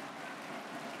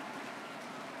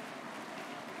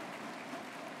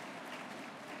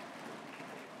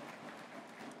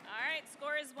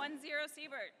score is 1-0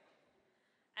 Siebert.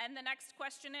 And the next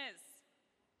question is,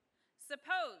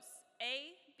 suppose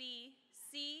A, B,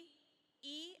 C,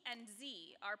 E, and Z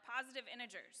are positive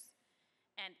integers,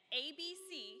 and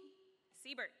ABC,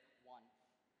 Siebert. 1.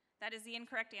 That is the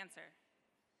incorrect answer.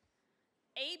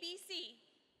 ABC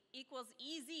equals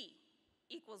EZ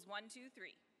equals 1, 2,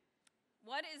 3.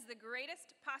 What is the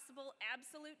greatest possible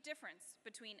absolute difference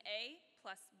between A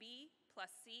plus B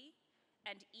plus C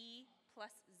and E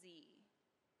plus Z?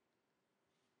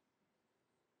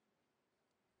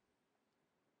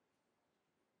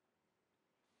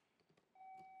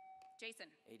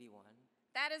 Jason. 81.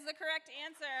 That is the correct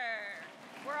answer.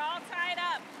 We're all tied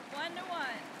up, 1-1.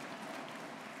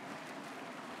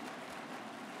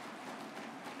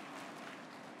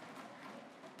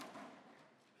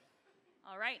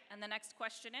 All right, and the next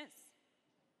question is,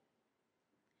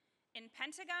 in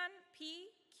pentagon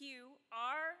PQRST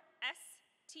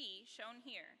shown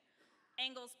here,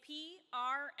 angles P,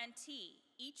 R, and T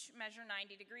each measure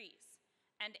 90 degrees,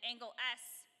 and angle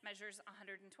S measures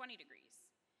 120 degrees.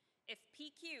 If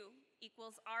PQ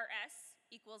equals RS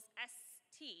equals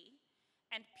ST,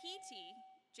 and PT,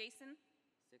 Jason?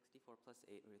 64 plus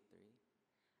 8 root 3.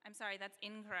 I'm sorry, that's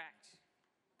incorrect.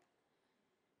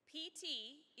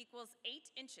 PT equals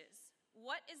 8 inches.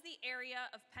 What is the area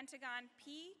of pentagon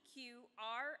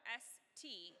PQRST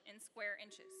in square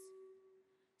inches?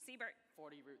 Siebert.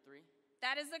 40 root 3.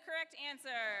 That is the correct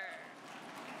answer.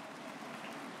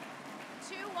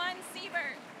 2-1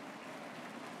 Siebert.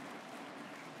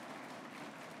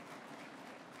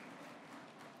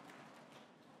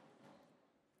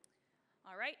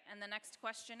 All right, and the next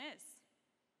question is,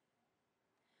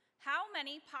 how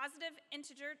many positive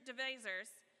integer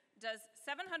divisors does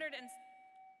 700 and...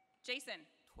 Jason.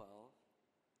 12.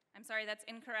 I'm sorry, that's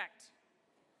incorrect.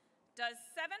 Does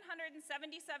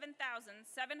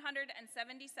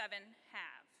 777,777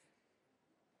 have?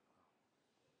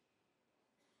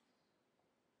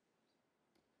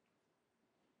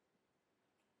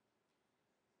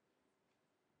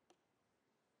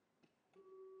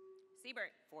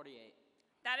 Siebert. 48.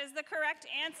 That is the correct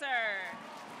answer.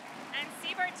 And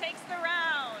Siebert takes the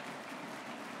round.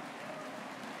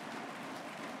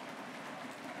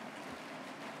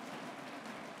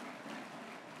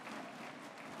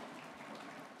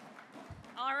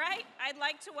 All right, I'd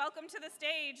like to welcome to the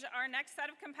stage our next set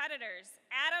of competitors,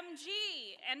 Adam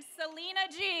G. and Selena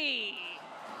G.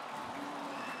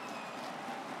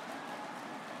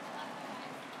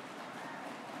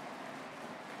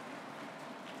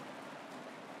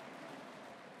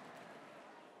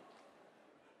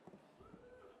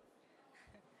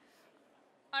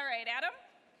 All right, Adam,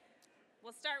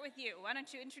 we'll start with you. Why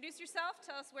don't you introduce yourself,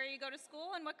 tell us where you go to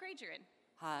school and what grade you're in.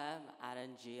 Hi, I'm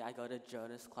Adam G. I go to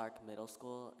Jonas Clark Middle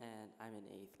School, and I'm in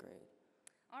 8th grade.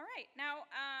 All right, now,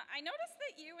 I noticed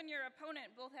that you and your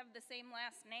opponent both have the same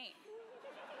last name.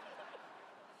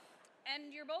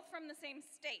 And you're both from the same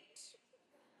state.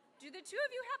 Do the two of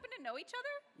you happen to know each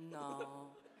other? No.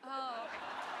 Oh, okay.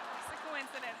 It's a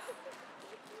coincidence.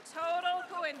 Total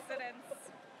coincidence.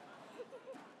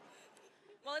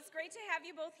 Well, it's great to have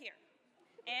you both here.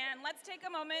 And let's take a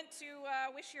moment to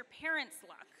wish your parents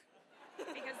luck,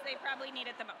 because they probably need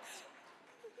it the most.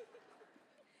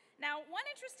 Now, one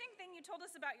interesting thing you told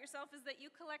us about yourself is that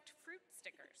you collect fruit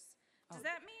stickers. Does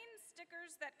that mean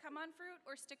stickers that come on fruit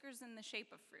or stickers in the shape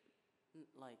of fruit?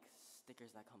 Like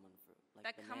stickers that come on fruit. Like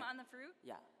that come on the fruit?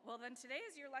 Yeah. Well, then today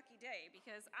is your lucky day,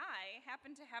 because I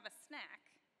happen to have a snack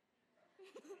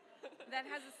that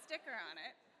has a sticker on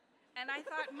it. And I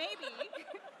thought maybe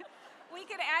we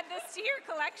could add this to your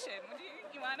collection.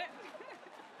 Would you want it?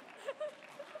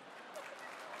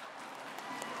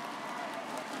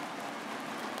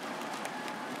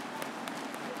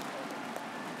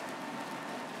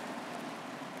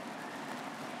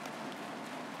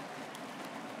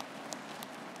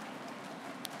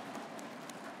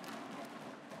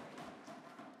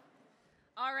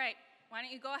 All right, why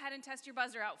don't you go ahead and test your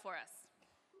buzzer out for us?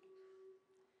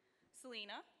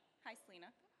 Selena. Hi, Selena.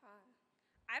 Hi.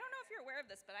 I don't know if you're aware of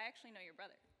this, but I actually know your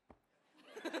brother.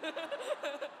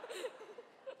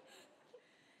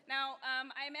 Now,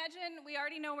 I imagine we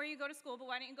already know where you go to school, but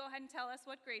why don't you go ahead and tell us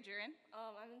what grade you're in?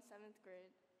 I'm in 7th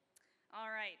grade. All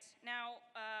right. Now,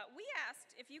 we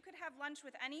asked if you could have lunch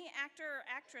with any actor or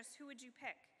actress, who would you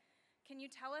pick? Can you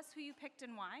tell us who you picked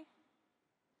and why?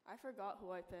 I forgot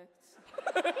who I picked.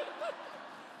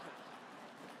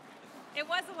 It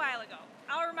was a while ago.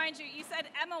 I'll remind you, you said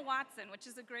Emma Watson, which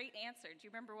is a great answer. Do you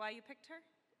remember why you picked her?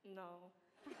 No.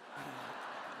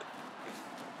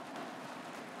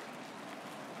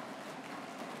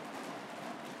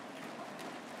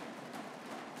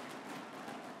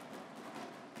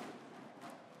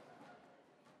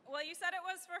 said it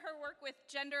was for her work with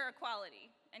gender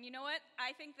equality. And you know what?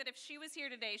 I think that if she was here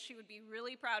today, she would be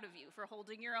really proud of you for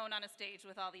holding your own on a stage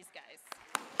with all these guys.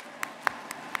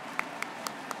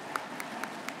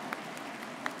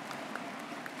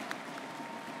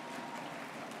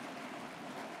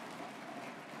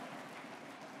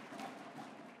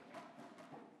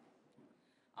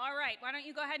 All right, why don't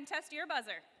you go ahead and test your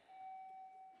buzzer?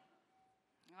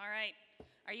 All right,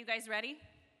 are you guys ready?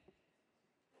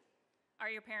 Are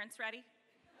your parents ready?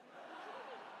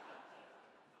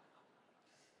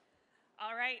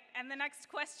 All right, and the next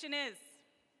question is,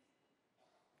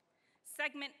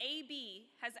 segment AB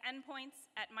has endpoints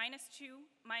at -2,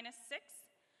 -6,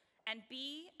 and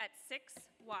B at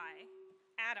 6y.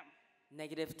 Adam.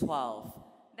 -12.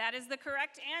 That is the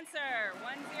correct answer.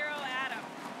 1-0, Adam.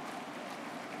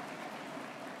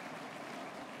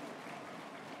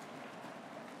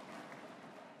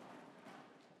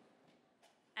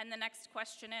 And the next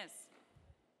question is,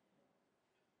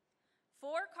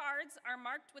 4 cards are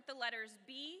marked with the letters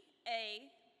B,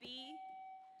 A, B.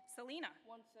 Selena.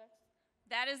 1/6.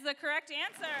 That is the correct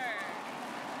answer.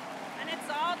 And it's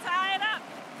all tied up.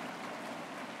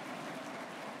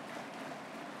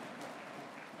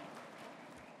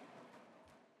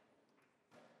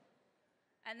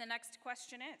 And the next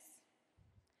question is,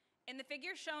 in the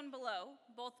figure shown below,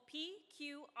 both P,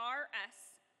 Q, R,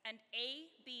 S, and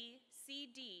A, B, C,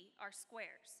 D are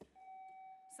squares.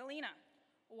 Selena.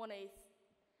 1/8.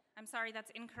 I'm sorry,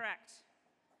 that's incorrect.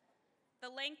 The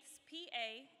lengths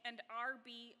PA and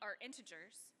RB are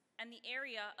integers, and the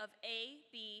area of A,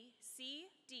 B,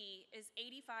 C, D is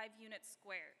 85 units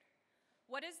squared.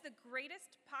 What is the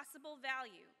greatest possible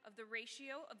value of the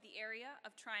ratio of the area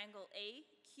of triangle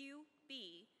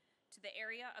AQB to the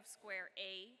area of square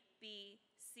ABCD?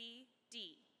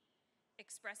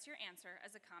 Express your answer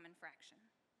as a common fraction.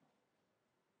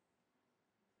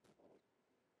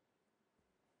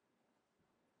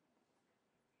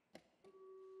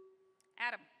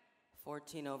 Adam.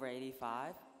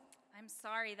 14/85. I'm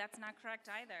sorry, that's not correct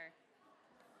either.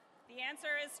 The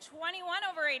answer is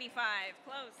 21/85.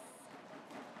 Close.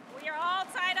 We are all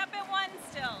tied up at 1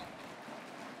 still.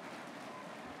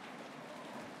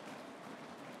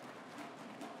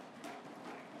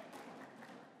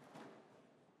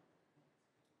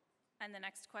 And the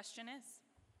next question is,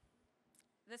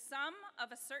 the sum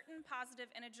of a certain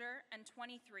positive integer and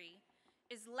 23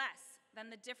 is less than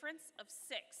the difference of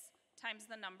 6 times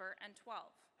the number and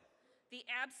 12. The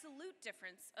absolute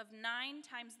difference of 9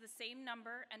 times the same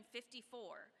number and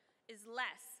 54 is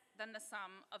less than the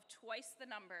sum of twice the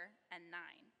number and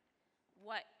 9.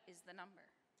 What is the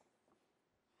number?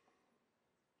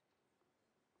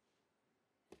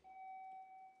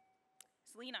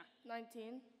 Selena.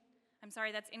 19. I'm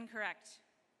sorry, that's incorrect.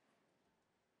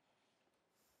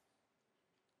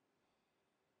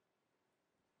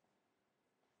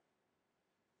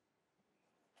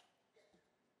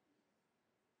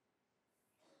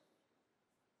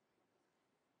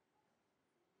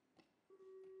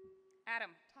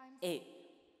 Adam. 8.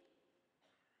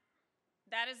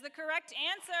 That is the correct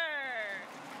answer.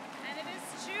 And it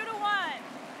is 2-1.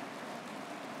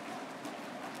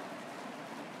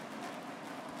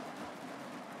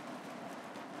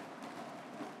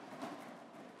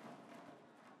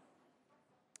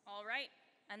 All right,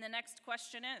 and the next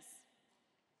question is,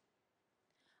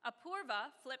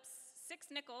 Apurva flips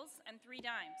 6 nickels and 3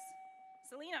 dimes.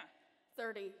 Selena.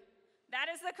 30. That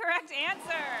is the correct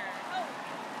answer. Oh.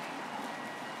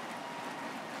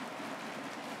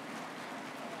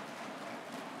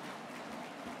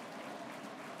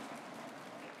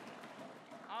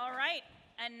 All right,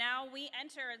 and now we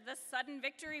enter the sudden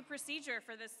victory procedure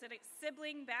for this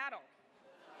sibling battle.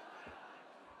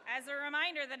 As a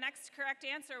reminder, the next correct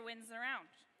answer wins the round.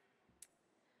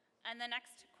 And the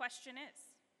next question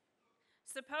is,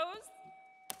 suppose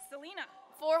Selena.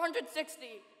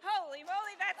 460. Holy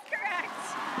moly, that's correct.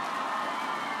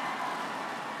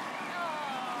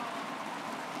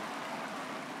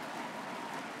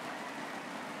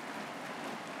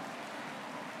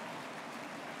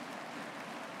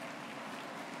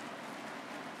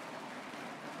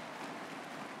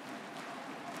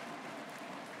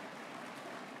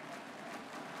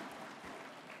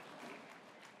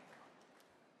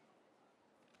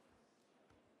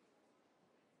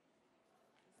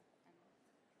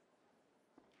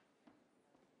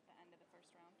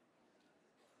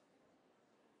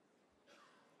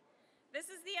 This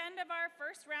is the end of our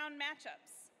first round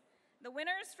matchups. The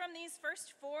winners from these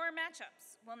first 4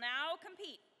 matchups will now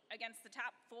compete against the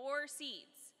top 4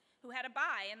 seeds who had a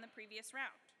bye in the previous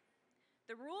round.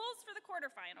 The rules for the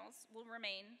quarterfinals will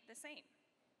remain the same.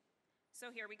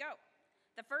 So here we go.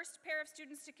 The first pair of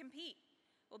students to compete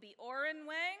will be Oren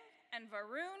Wang and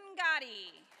Varun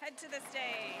Gadi. Head to the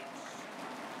stage.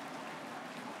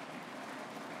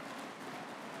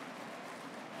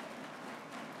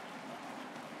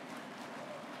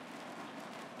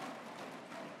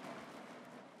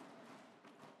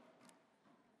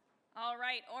 All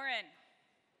right, Oren,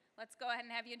 let's go ahead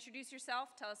and have you introduce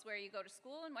yourself. Tell us where you go to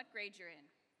school and what grade you're in.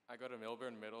 I go to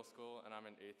Milburn Middle School, and I'm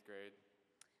in 8th grade.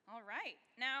 All right.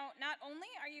 Now, not only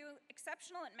are you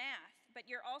exceptional at math, but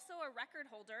you're also a record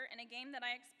holder in a game that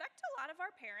I expect a lot of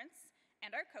our parents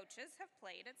and our coaches have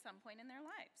played at some point in their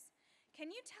lives.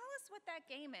 Can you tell us what that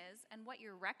game is and what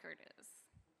your record is?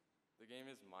 The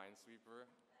game is Minesweeper,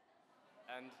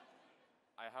 and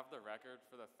I have the record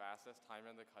for the fastest time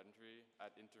in the country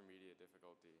at intermediate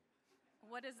difficulty.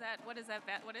 What is that? What is that?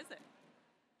 What is it?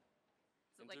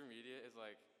 Is it Intermediate is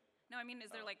like... No, I mean,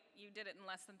 is there like, you did it in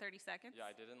less than 30 seconds? Yeah,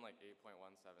 I did it in like 8.17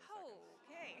 seconds. Oh,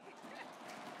 okay.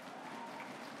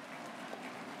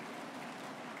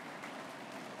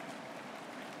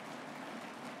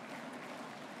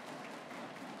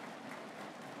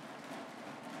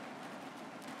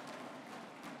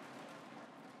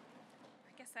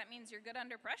 I guess that means you're good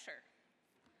under pressure.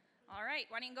 All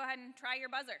right, why don't you go ahead and try your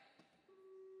buzzer?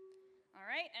 All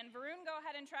right, and Varun, go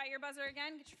ahead and try your buzzer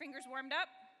again. Get your fingers warmed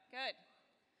up. Good.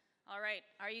 All right,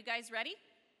 are you guys ready?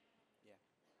 Yeah.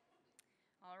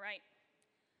 All right,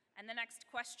 and the next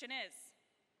question is,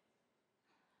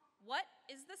 what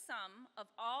is the sum of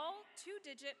all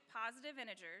two-digit positive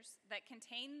integers that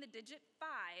contain the digit 5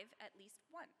 at least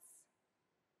once?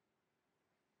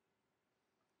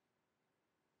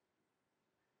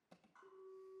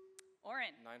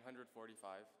 Oren.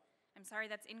 945. I'm sorry,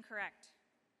 that's incorrect.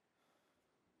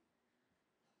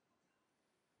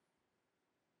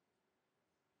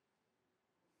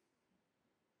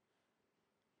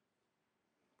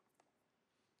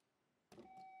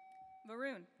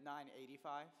 Varun.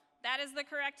 985. That is the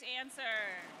correct answer.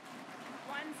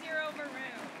 1-0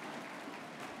 Varun.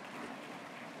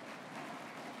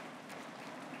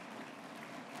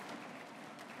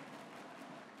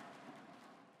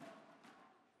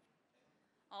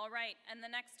 All right, and the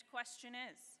next question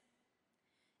is,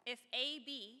 if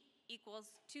AB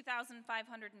equals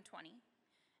 2,520,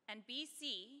 and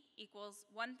BC equals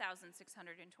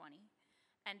 1,620,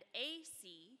 and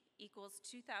AC equals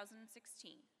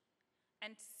 2,016,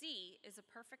 and C is a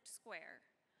perfect square,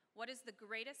 what is the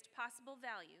greatest possible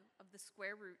value of the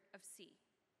square root of C?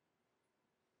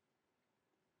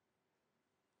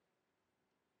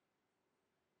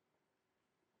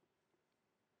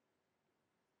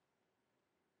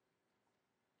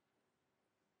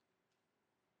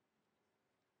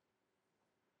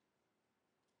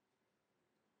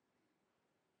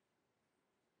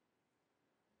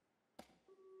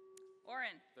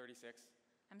 Oren. 36.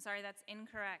 I'm sorry, that's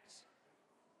incorrect.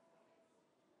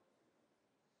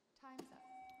 Time's up.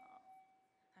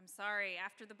 I'm sorry,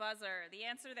 after the buzzer. The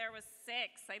answer there was 6.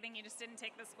 I think you just didn't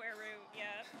take the square root.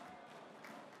 Yep.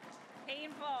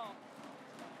 Painful.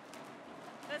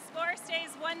 The score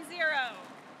stays 1-0.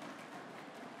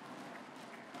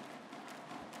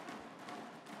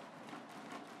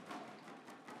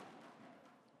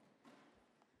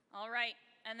 All right,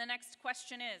 and the next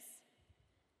question is,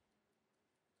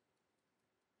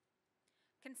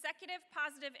 consecutive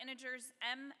positive integers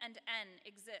m and n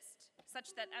exist,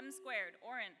 such that m squared,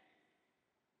 Oren.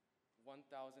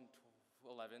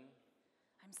 1,011.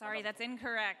 I'm sorry, that's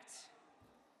incorrect.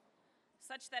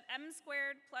 Such that m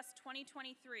squared plus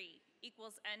 2023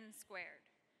 equals n squared.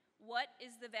 What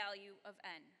is the value of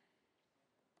n?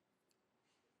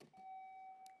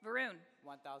 Varun.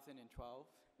 1,012.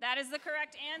 That is the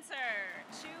correct answer.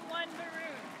 2-1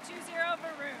 Varun. 2-0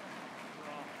 Varun.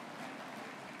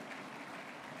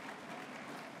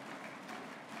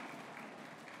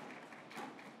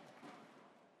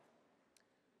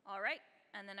 All right,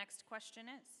 and the next question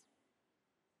is,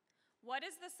 what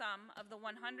is the sum of the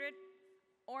 100,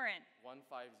 Oren?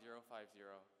 15050.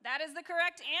 That is the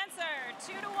correct answer,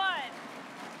 2-1.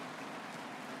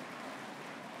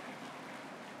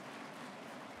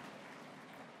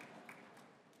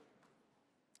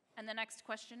 And the next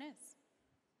question is,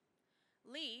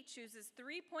 Lee chooses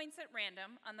 3 points at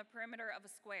random on the perimeter of a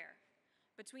square.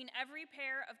 Between every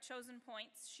pair of chosen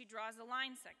points, she draws a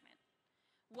line segment.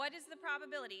 What is the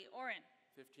probability, Oren?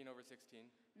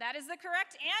 15/16. That is the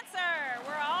correct answer.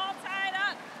 We're all tied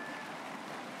up.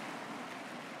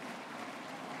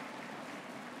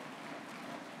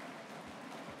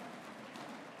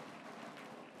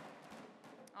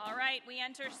 All right, we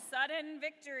enter sudden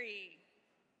victory.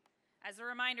 As a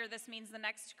reminder, this means the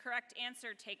next correct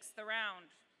answer takes the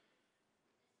round.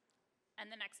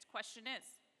 And the next question is,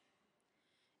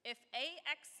 if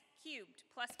ax cubed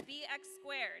plus bx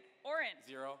squared, Oren.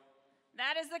 0.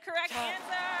 That is the correct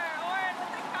answer. Oren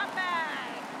with the comeback.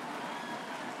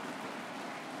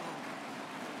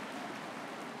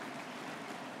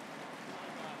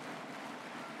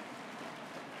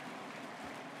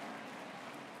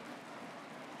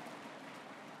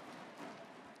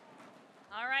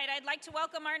 All right, I'd like to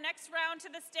welcome our next round to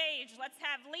the stage. Let's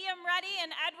have Liam Reddy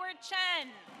and Edward Chen.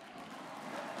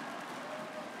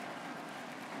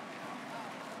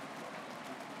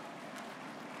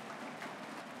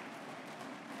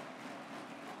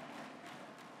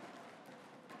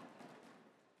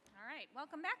 All right,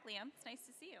 welcome back, Liam. It's nice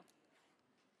to see you.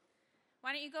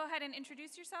 Why don't you go ahead and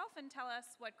introduce yourself and tell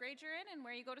us what grade you're in and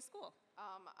where you go to school.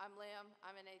 I'm Liam.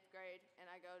 I'm in 8th grade, and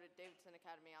I go to Davidson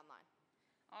Academy Online.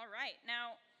 All right.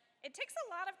 Now, it takes a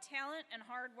lot of talent and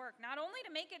hard work, not only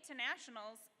to make it to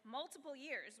nationals multiple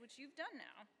years, which you've done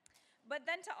now, but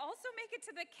then to also make it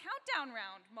to the countdown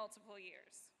round multiple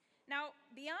years. Now,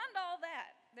 beyond all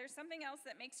that, there's something else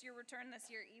that makes your return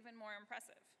this year even more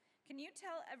impressive. Can you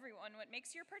tell everyone what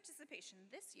makes your participation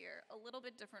this year a little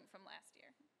bit different from last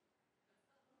year?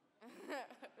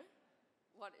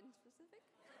 What in specific?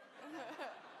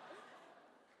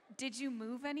 Did you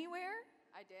move anywhere?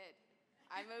 I did.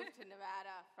 I moved to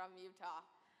Nevada from Utah.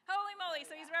 Holy moly,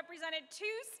 so he's represented 2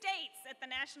 states at the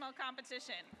national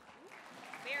competition.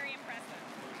 Very impressive.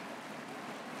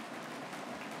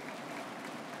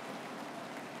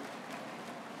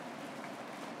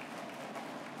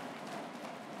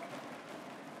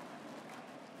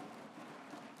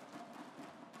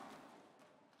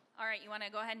 All right, you want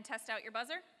to go ahead and test out your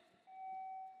buzzer?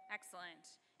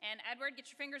 Excellent. And Edward,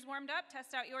 get your fingers warmed up.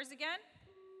 Test out yours again.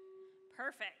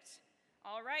 Perfect.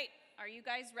 All right, are you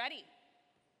guys ready?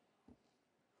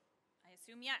 I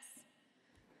assume yes.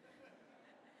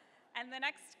 And the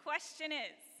next question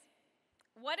is,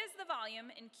 what is the volume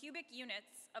in cubic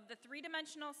units of the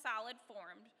 3-dimensional solid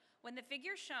formed when the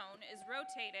figure shown is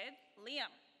rotated? Liam.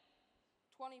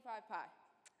 25 pi.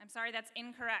 I'm sorry, that's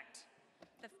incorrect.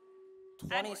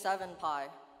 27 pi.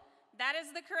 That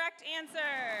is the correct answer.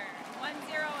 1-0,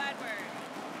 Edward.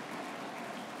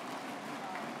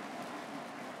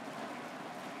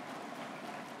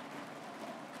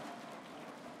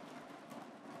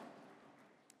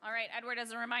 All right, Edward,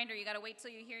 as a reminder, you got to wait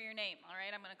till you hear your name. All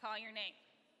right, I'm going to call your name.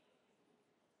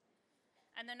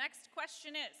 And the next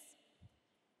question is,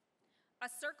 a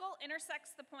circle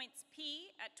intersects the points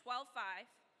P at 12.5,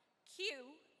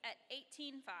 Q at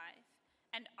 18.5,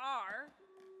 and R,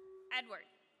 Edward.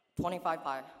 25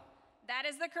 pi. That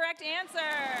is the correct answer.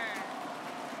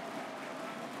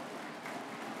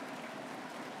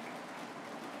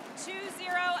 2-0,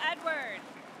 Edward.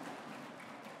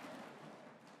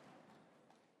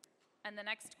 And the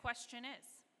next question is,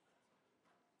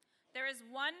 there is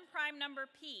one prime number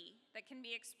P that can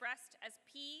be expressed as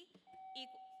P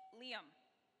equal, Liam.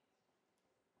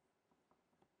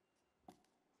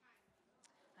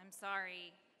 I'm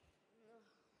sorry.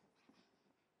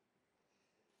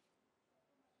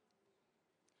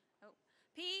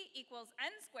 P equals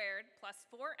n squared plus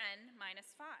 4n minus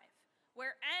 5,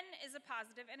 where n is a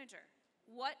positive integer.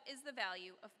 What is the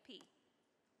value of P?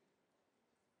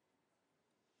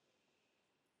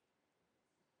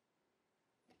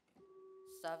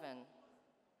 Seven.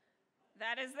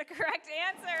 That is the correct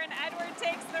answer, and Edward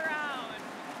takes the round.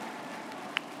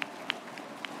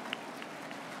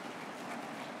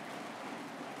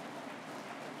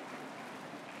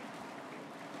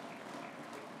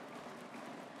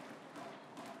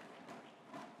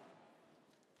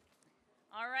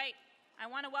 All right, I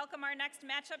want to welcome our next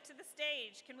matchup to the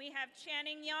stage. Can we have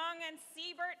Channing Young and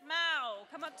Siebert Mao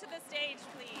come up to the stage,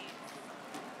 please?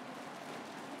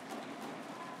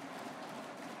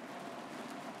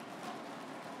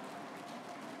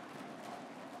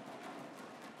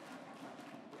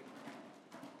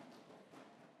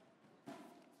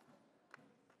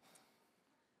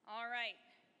 All right,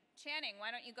 Channing,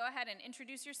 why don't you go ahead and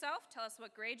introduce yourself, tell us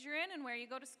what grade you're in and where you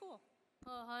go to school.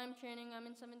 Hi, I'm Channing. I'm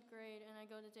in 7th grade, and I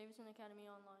go to Davidson Academy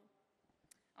Online.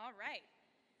 All right.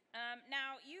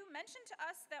 Now, you mentioned to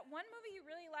us that one movie you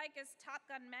really like is Top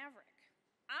Gun Maverick.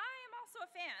 I am also a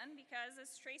fan because,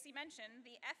 as Tracy mentioned,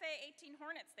 the FA-18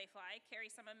 Hornets they fly carry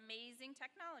some amazing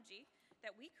technology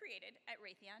that we created at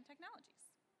Raytheon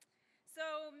Technologies.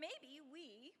 So maybe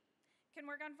we can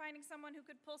work on finding someone who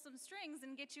could pull some strings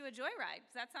and get you a joyride.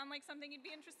 Does that sound like something you'd be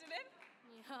interested in?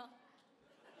 Yeah.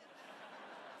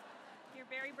 You're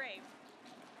very brave.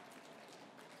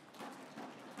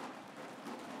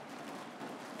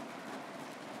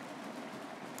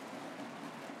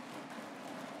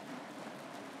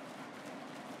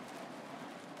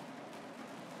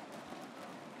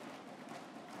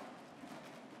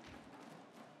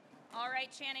 right,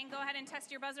 Channing, go ahead and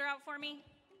test your buzzer out for me.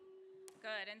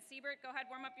 Good. And Siebert, go ahead,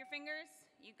 warm up your fingers.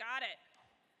 You got it.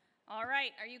 All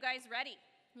right, are you guys ready?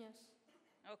 Yes.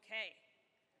 Okay.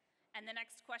 And the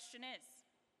next question is,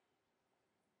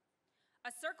 a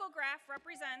circle graph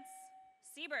represents,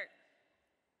 Siebert.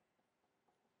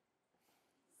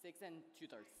 6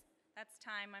 2/3. That's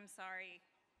time, I'm sorry.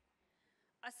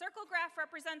 A circle graph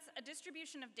represents a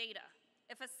distribution of data.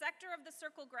 If a sector of the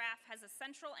circle graph has a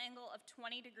central angle of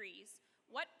 20 degrees,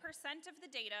 what percent of the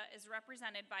data is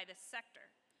represented by this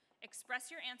sector?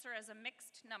 Express your answer as a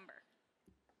mixed number.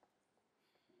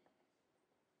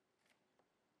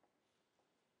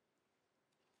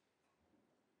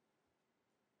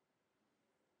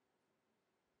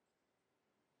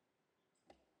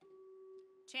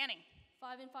 Channing.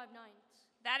 5 5/9.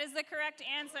 That is the correct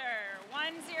answer.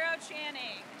 1-0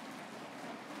 Channing.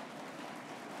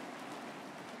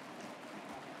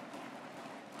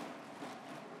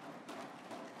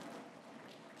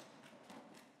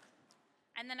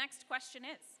 And the next question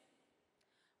is,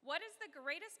 what is the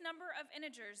greatest number of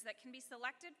integers that can be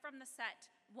selected from the set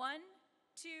 1,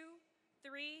 2,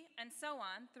 3, and so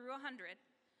on through 100,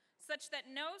 such that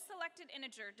no selected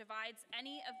integer divides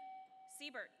any of,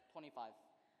 Siebert. 25.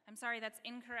 I'm sorry, that's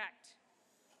incorrect.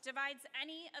 Divides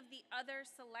any of the other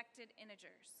selected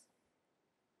integers.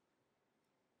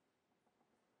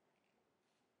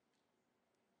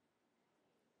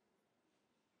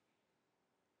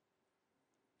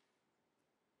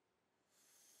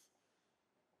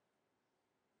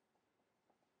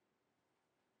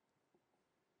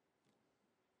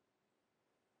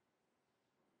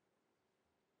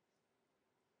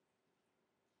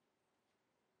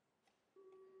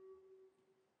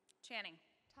 Channing.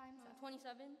 Time's up.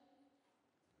 27.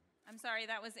 I'm sorry,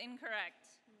 that was incorrect.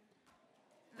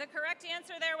 The correct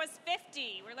answer there was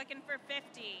 50. We're looking for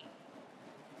 50.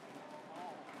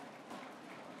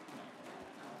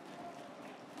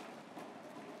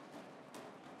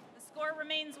 The score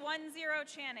remains 1-0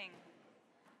 Channing.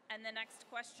 And the next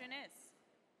question is,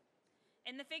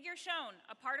 in the figure shown,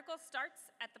 a particle starts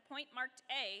at the point marked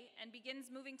A and begins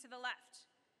moving to the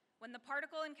left. When the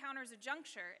particle encounters a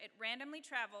juncture, it randomly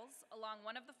travels along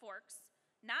one of the forks,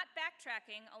 not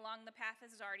backtracking along the path it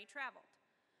has already traveled.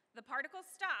 The particle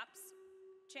stops,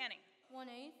 Channing.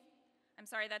 1/8. I'm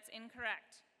sorry, that's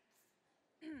incorrect.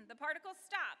 The particle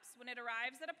stops when it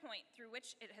arrives at a point through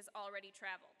which it has already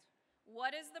traveled.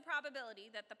 What is the probability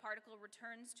that the particle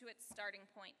returns to its starting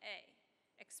point A?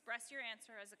 Express your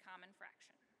answer as a common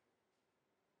fraction.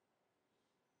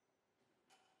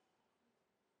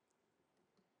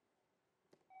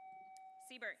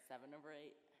 Siebert.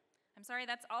 7/8. I'm sorry,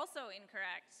 that's also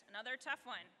incorrect. Another tough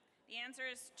one. The answer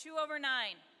is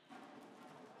 2/9.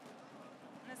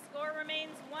 And the score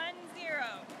remains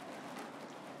 1-0.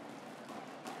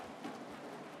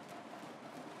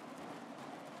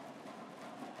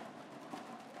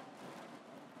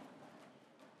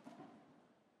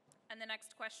 And the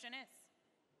next question is,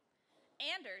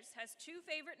 Anders has two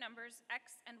favorite numbers,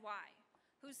 x and y,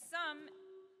 whose sum,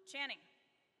 Channing.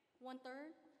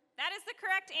 1/3. That is the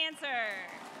correct answer.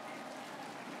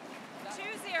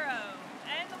 2-0.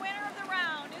 And the winner of the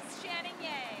round is Channing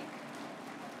Ye.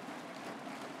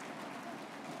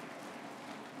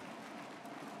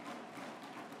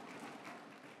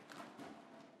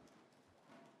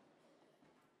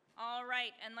 All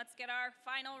right, and let's get our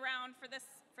final round for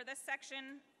this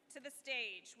section to the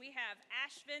stage. We have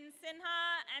Ashvin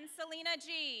Sinha and Selena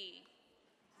G.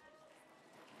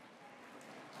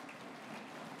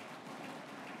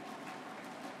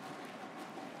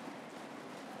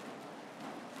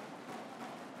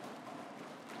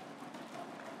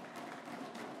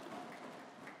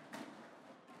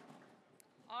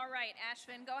 All right,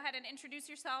 Ashvin, go ahead and introduce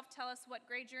yourself. Tell us what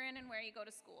grade you're in and where you go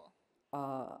to school.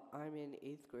 I'm in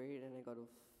 8th grade and I go to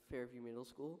Fairview Middle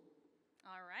School.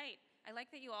 All right. I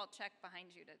like that you all check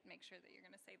behind you to make sure that you're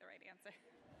going to say the right answer.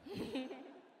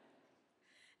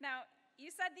 Now,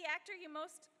 you said the actor you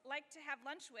most like to have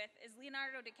lunch with is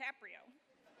Leonardo DiCaprio.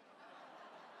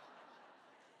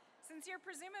 Since you're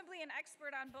presumably an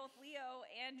expert on both Leo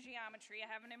and geometry, I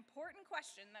have an important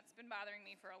question that's been bothering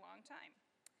me for a long time.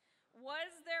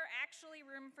 Was there actually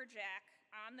room for Jack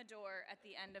on the door at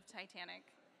the end of Titanic?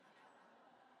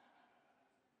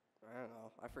 I don't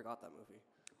know. I forgot that movie.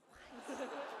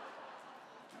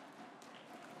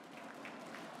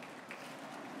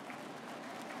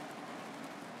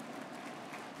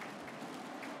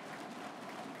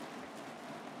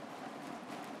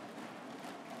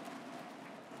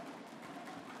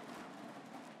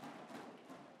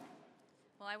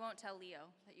 Well, I won't tell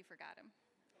Leo that you forgot him.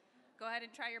 Go ahead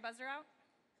and try your buzzer out.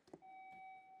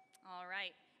 All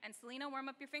right. and Selena, warm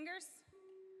up your fingers.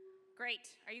 Great.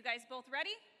 Are you guys both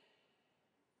ready?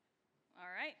 All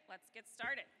right, let's get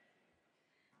started.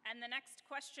 And the next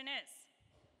question is,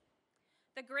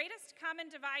 the greatest common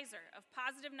divisor of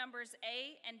positive numbers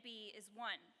A and B is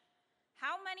 1.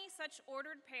 How many such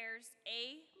ordered pairs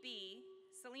A, B,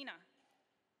 Selena?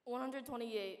 128.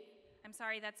 I'm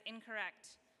sorry, that's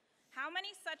incorrect. How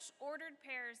many such ordered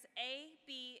pairs A,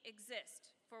 B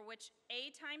exist for which A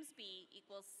times B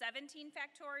equals 17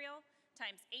 factorial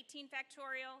times 18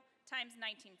 factorial times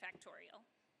 19 factorial?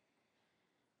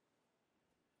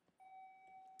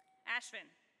 Ashvin.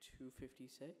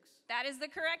 256. That is the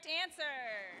correct answer.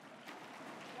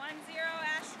 1-0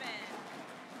 Ashvin.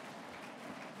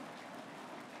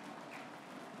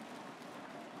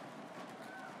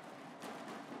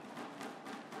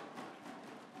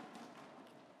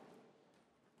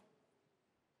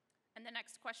 And the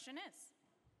next question is,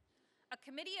 a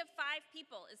committee of 5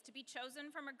 people is to be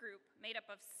chosen from a group made up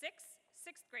of 6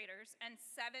 sixth graders and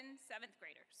 7 seventh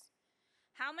graders.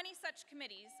 How many such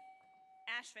committees,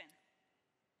 Ashvin?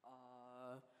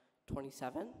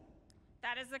 27.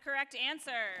 That is the correct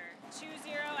answer. 2-0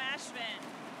 Ashvin.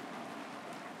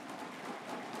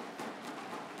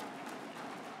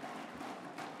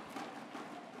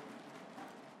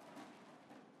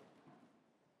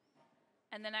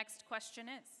 And the next question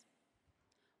is,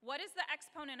 what is the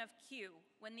exponent of Q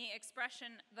when the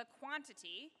expression the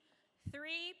quantity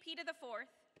 3p to the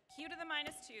 4th, q to the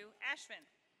minus 2, Ashvin?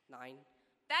 9.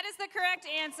 That is the correct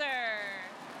answer.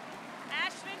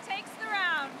 Ashvin takes the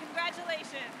round.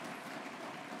 Congratulations.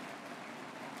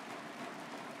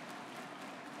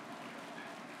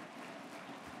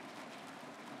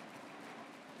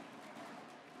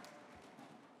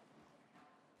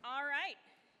 All right.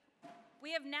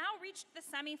 We have now reached the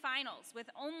semifinals with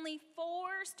only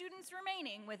 4 students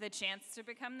remaining with a chance to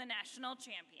become the national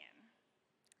champion.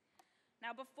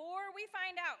 Now, before we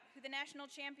find out who the national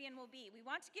champion will be, we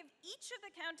want to give each of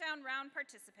the countdown round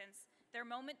participants their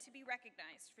moment to be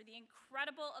recognized for the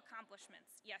incredible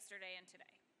accomplishments yesterday and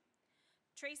today.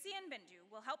 Tracy and Bindu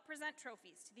will help present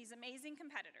trophies to these amazing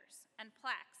competitors and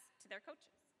plaques to their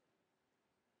coaches.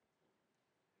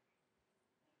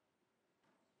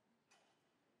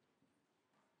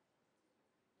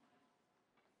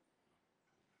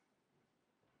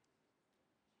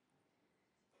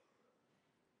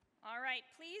 All right,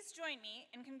 please join me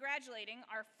in congratulating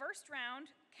our first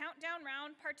round, countdown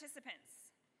round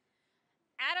participants.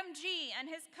 Adam G. and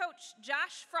his coach,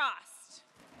 Josh Frost.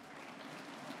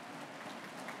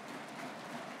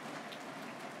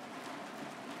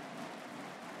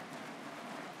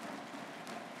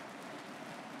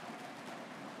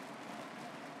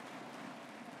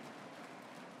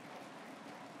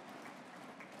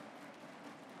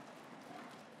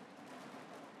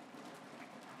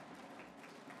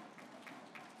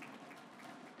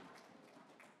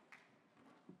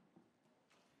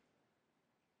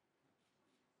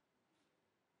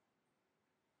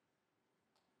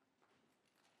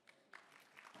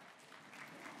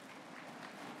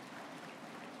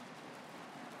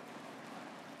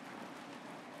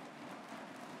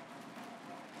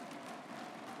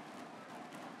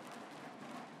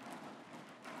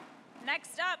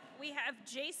 Next up, we have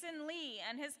Jason Lee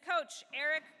and his coach,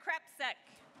 Eric Krepsek.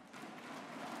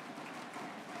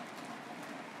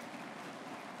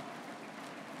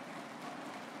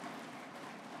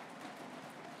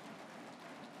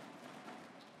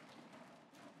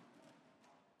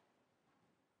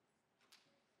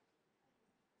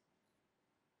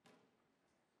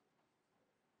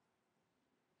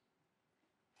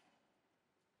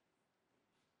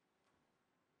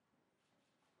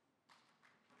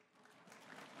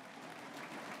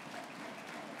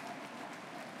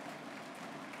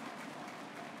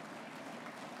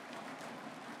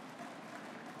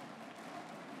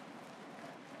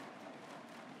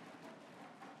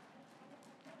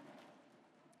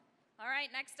 All right,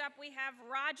 next up we have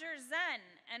Roger Zen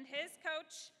and his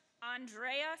coach,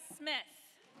 Andrea Smith.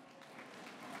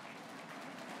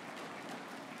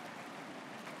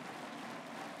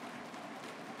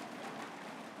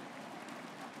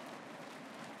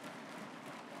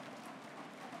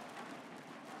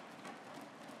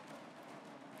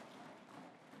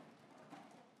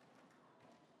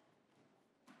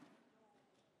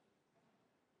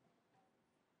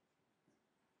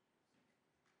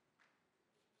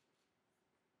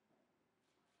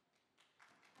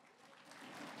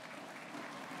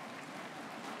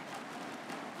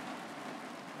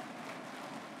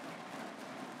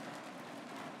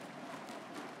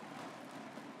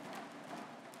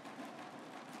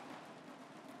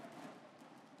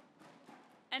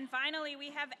 And finally,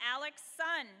 we have Alex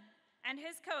Sun and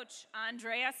his coach,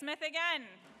 Andrea Smith again.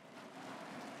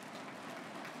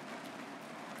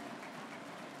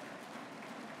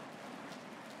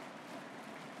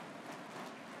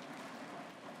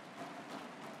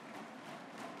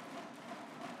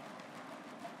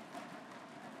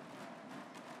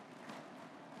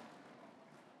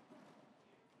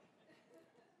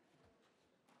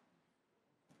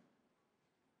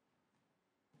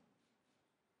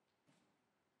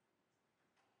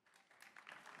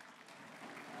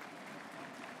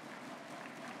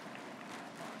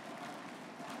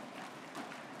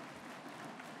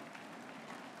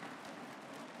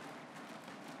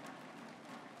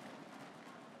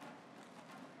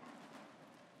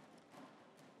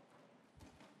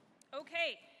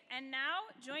 Okay, and now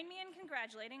join me in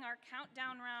congratulating our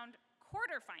countdown round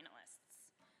quarterfinalists,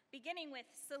 beginning with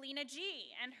Selena G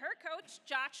and her coach,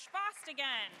 Josh Fost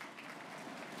again.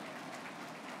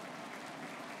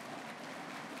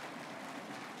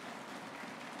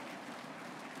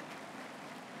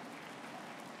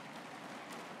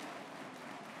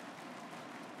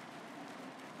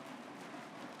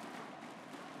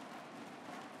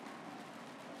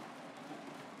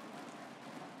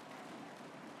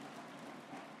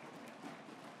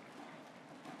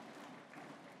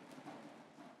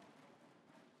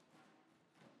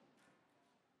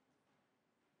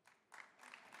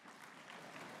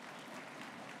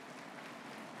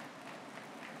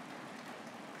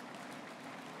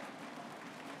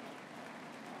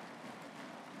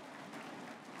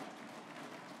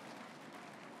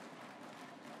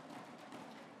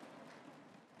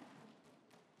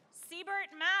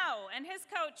 Siebert Mao and his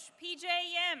coach, PJ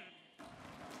Yim.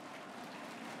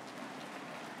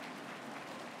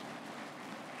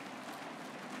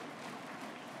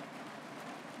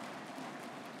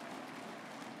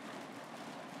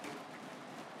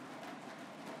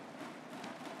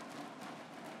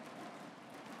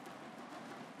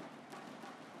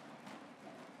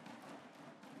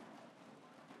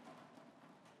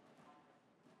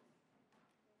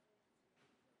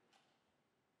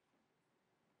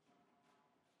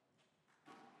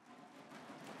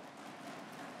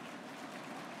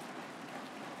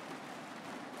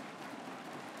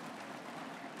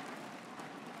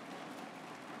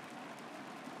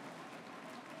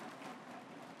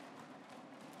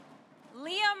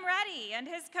 Liam Reddy and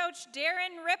his coach,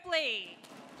 Darren Ripley.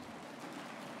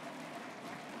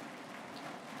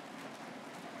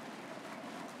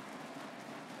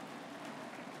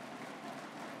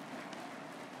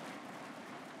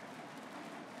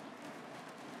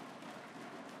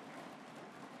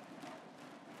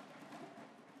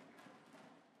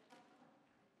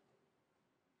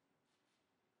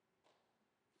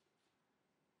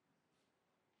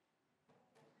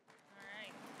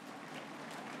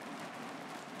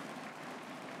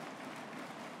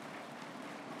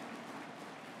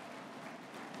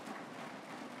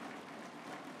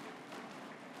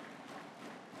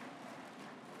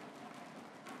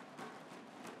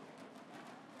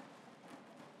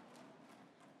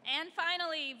 And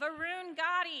finally, Varun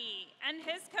Gotti and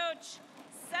his coach,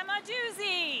 Sema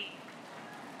Doozy.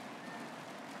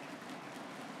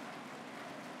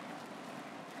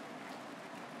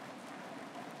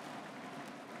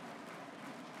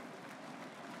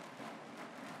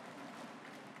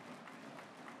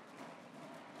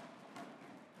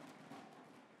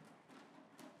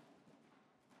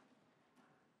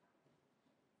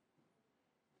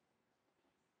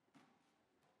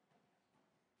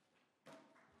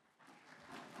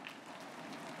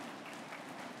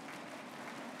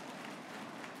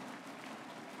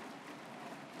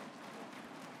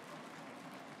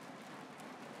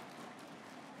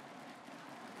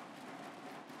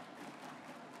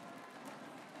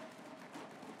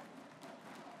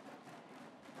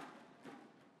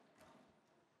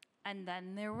 And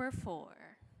then there were 4.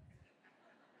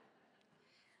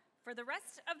 For the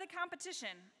rest of the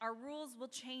competition, our rules will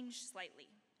change slightly.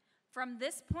 From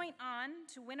this point on,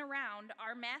 to win a round,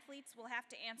 our mathletes will have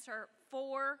to answer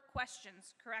 4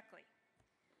 questions correctly.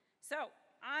 So,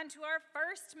 on to our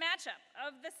first matchup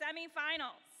of the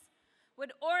semifinals.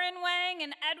 Would Oren Wang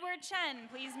and Edward Chen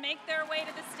please make their way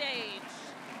to the stage?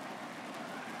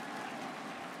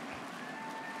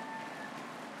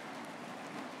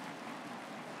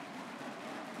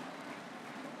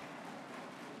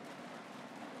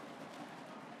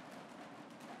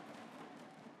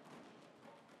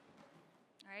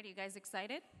 All right, are you guys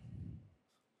excited?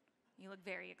 You look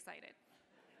very excited.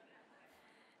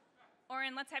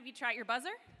 Oren, let's have you try your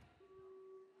buzzer.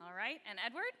 All right, and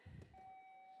Edward?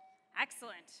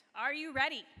 Excellent. Are you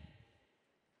ready?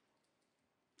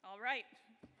 All right.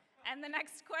 And the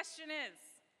next question is,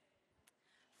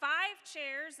 5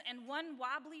 chairs and 1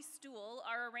 wobbly stool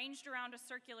are arranged around a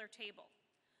circular table.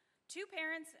 2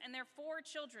 parents and their 4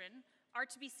 children are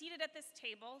to be seated at this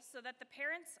table so that the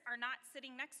parents are not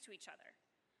sitting next to each other.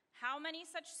 How many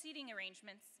such seating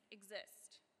arrangements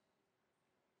exist?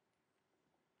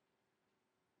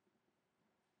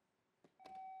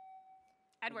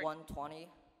 Edward. 120.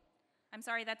 I'm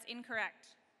sorry, that's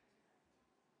incorrect.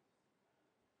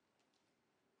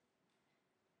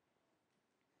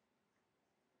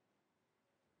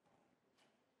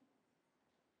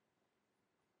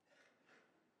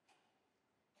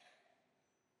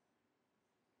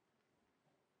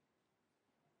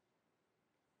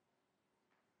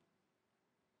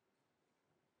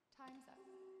 Time's up.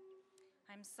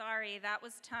 I'm sorry, that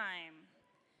was time.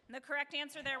 And the correct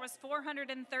answer there was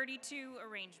 432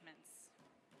 arrangements.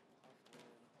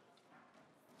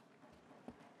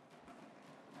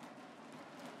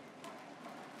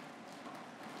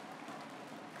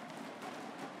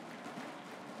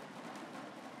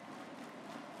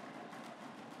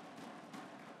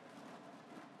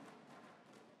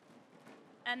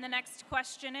 And the next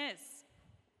question is,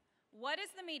 what is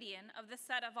the median of the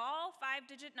set of all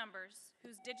 5-digit numbers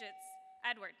whose digits,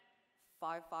 Edward?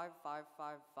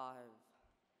 55555.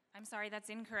 I'm sorry, that's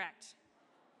incorrect.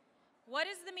 What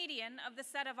is the median of the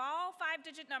set of all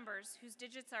 5-digit numbers whose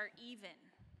digits are even?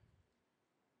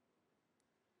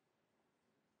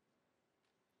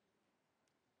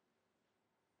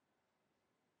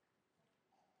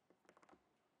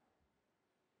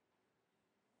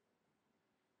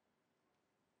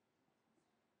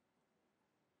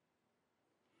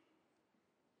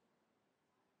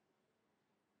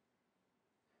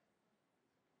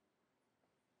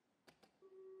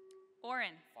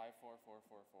 Oren.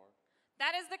 54444.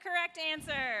 That is the correct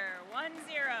answer. 1-0.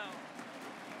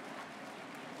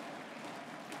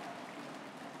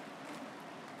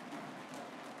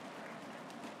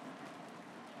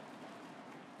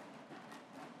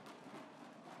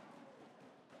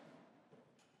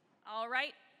 All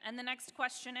right, and the next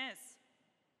question is,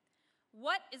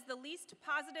 what is the least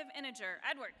positive integer?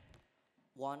 Edward.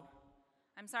 1.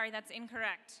 I'm sorry, that's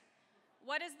incorrect.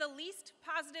 What is the least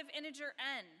positive integer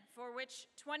n for which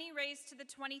 20 raised to the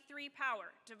 23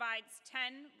 power divides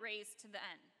 10 raised to the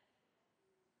n?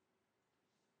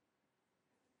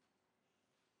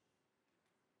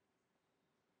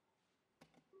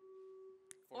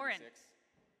 46. Oren.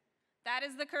 That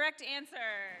is the correct answer.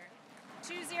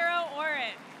 2-0,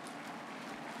 Oren.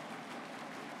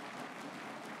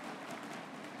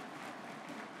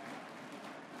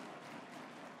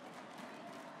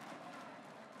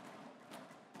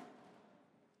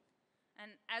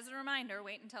 And as a reminder,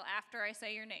 wait until after I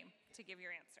say your name to give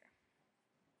your answer.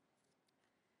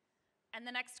 And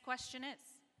the next question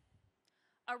is,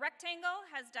 a rectangle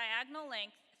has diagonal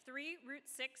length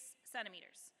 3√6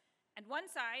 centimeters, and one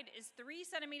side is 3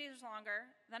 centimeters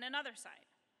longer than another side.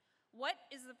 What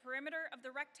is the perimeter of the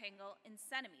rectangle in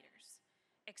centimeters?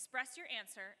 Express your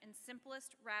answer in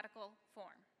simplest radical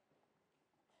form.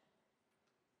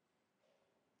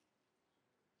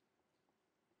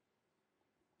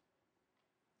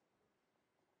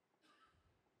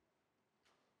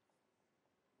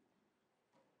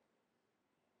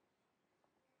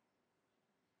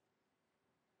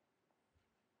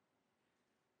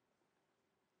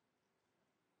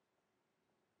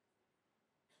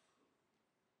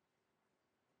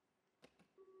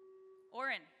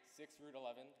 Oren.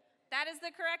 6√11. That is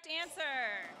the correct answer.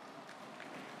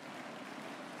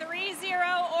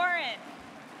 3-0, Oren.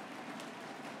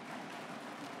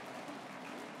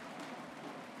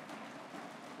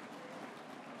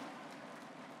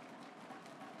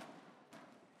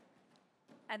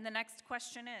 And the next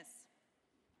question is,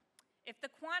 if the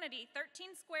quantity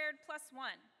 13 squared plus 1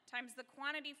 times the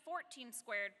quantity 14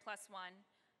 squared plus 1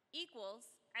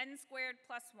 equals n squared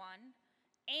plus 1,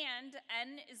 and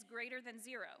n is greater than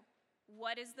 0,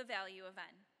 what is the value of n?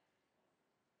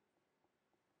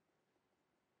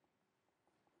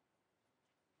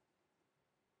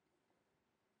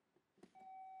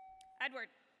 Edward.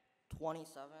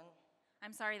 27.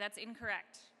 I'm sorry, that's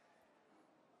incorrect.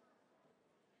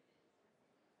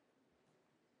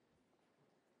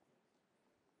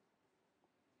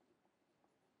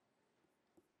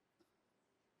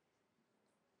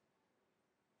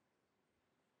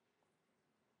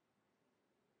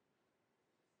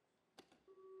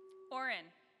 Oren.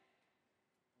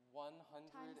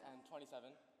 127.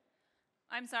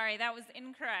 I'm sorry, that was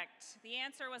incorrect. The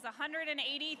answer was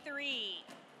 183.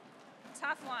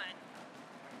 Tough one.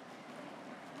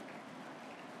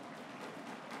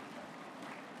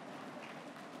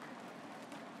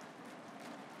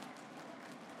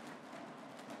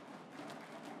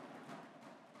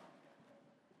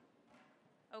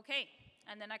 Okay,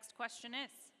 and the next question is,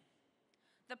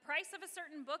 the price of a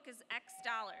certain book is X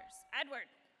dollars. Edward.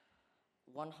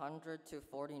 100 to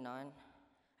 49.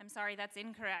 I'm sorry, that's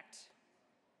incorrect.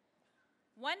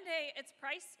 One day, its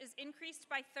price is increased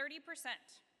by 30%.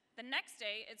 The next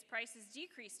day, its price is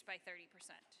decreased by 30%.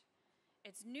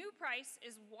 Its new price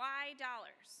is Y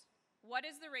dollars. What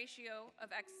is the ratio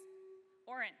of X?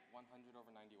 Oren. 100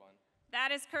 over 91.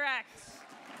 That is correct.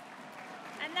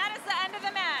 And that is the end of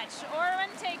the match. Oren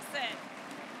takes it.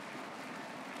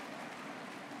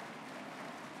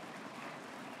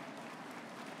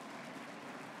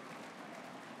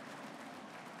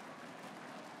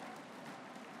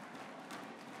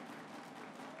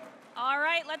 All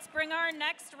right, let's bring our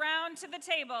next round to the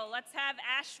table. Let's have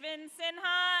Ashvin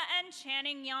Sinha and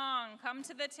Channing Yong come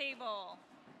to the table.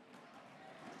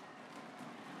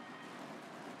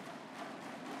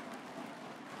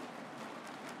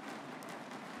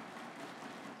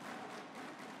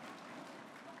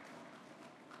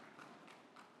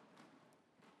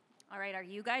 All right, are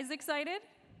you guys excited?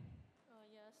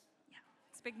 Yes. Yeah,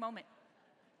 it's a big moment.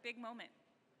 Big moment.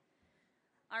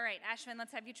 All right, Ashvin,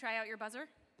 let's have you try out your buzzer.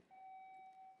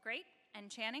 Great.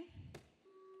 And Channing?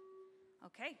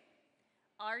 Okay.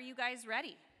 Are you guys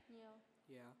ready? Yeah.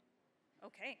 Yeah.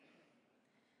 Okay.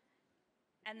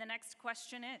 And the next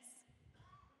question is,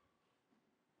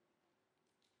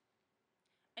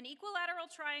 an equilateral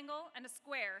triangle and a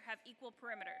square have equal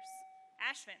perimeters.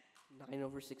 Ashvin. 9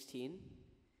 over 16.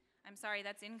 I'm sorry,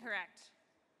 that's incorrect.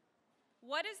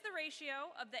 What is the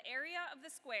ratio of the area of the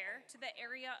square to the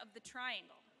area of the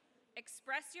triangle?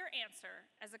 Express your answer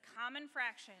as a common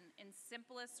fraction in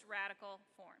simplest radical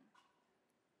form.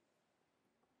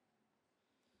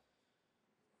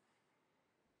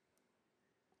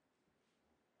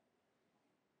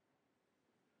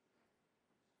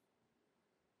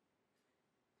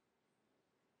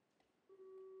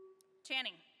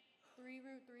 Channing. 3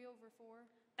 root 3 over 4.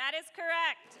 That is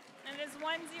correct. And it is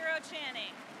 1-0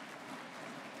 Channing.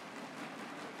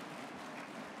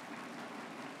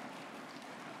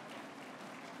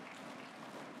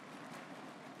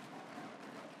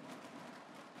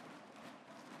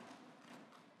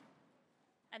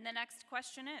 And the next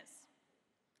question is,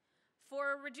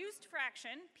 for a reduced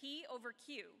fraction, p over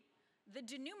q, the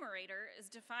denumerator is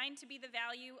defined to be the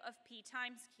value of p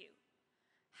times q.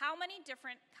 How many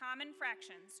different common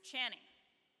fractions? Channing.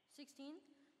 16.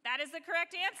 That is the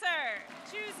correct answer.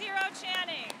 2-0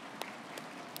 Channing.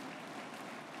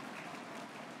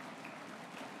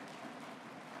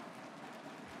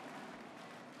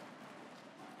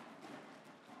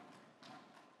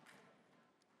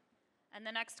 And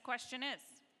the next question is,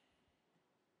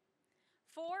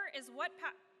 4 is what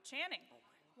Channing?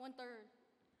 1/3.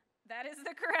 That is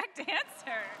the correct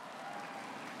answer.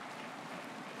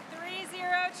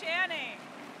 3-0 Channing.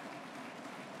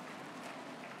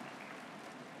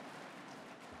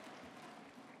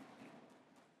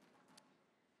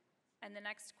 And the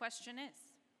next question is,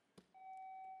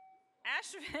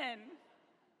 Ashvin.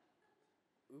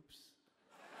 Oops.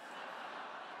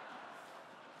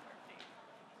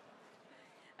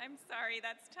 I'm sorry,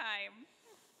 that's time.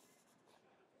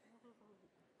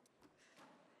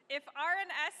 If R and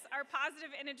S are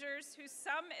positive integers whose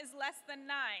sum is less than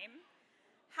 9,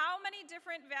 how many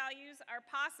different values are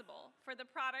possible for the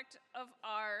product of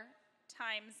R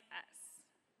times S?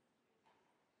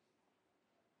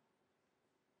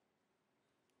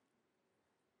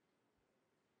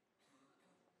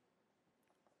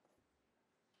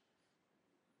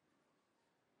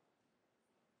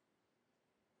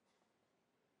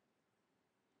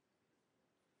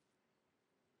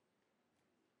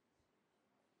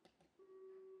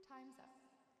 Time's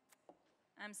up.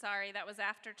 I'm sorry, that was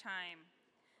after time.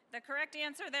 The correct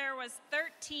answer there was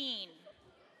 13.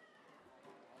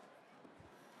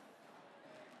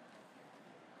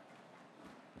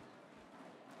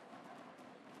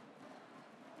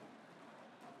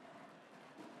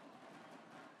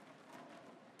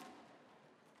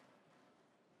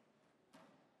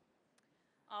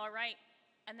 All right,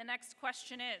 and the next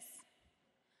question is,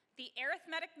 the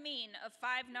arithmetic mean of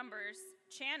 5 numbers,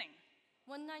 Channing.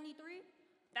 193.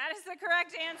 That is the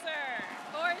correct answer.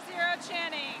 4-0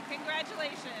 Channing.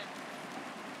 Congratulations.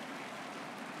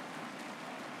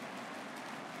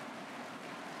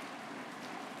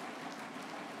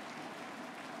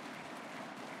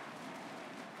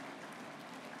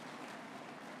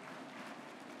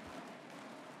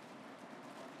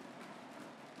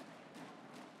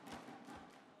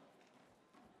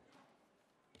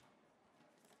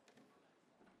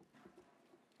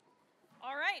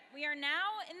 All right, we are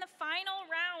now in the final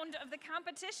round of the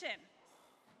competition.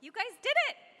 You guys did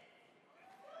it!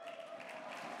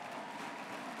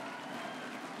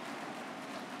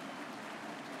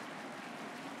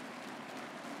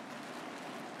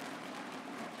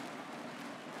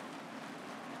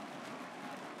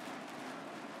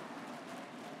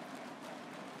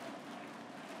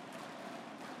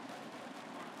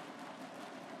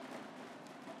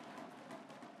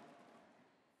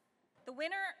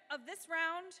 winner of this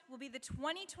round will be the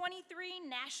 2023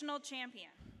 national champion.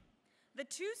 The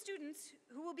two students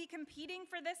who will be competing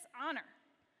for this honor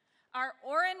are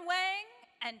Oren Wang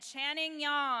and Channing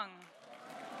Yang.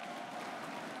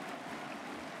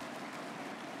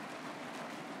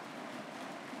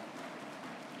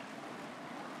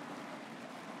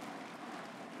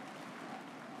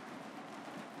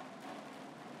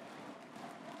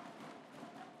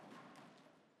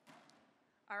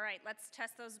 All right, let's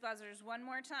test those buzzers one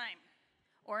more time.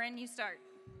 Oren, you start.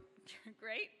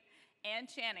 Great. And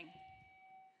Channing.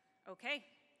 Okay.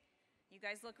 You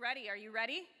guys look ready. Are you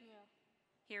ready? Yeah.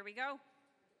 Here we go.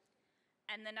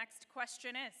 And the next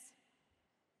question is,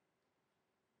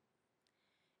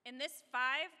 in this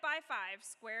 5x5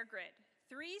 square grid,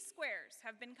 3 squares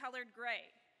have been colored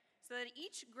gray so that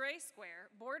each gray square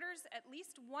borders at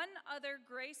least one other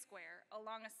gray square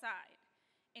along a side.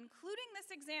 Including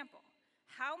this example,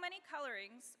 how many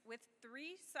colorings with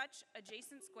 3 such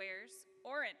adjacent squares?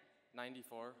 Oren.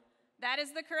 94. That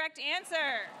is the correct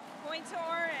answer. Point to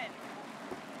Oren.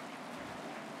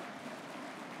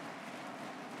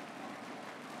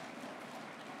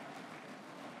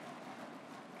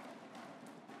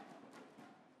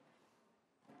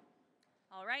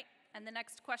 All right, and the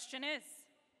next question is,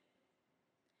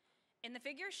 in the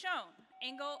figure shown,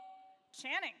 angle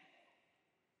Channing.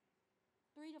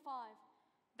 3 to 5.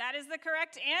 That is the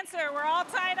correct answer. We're all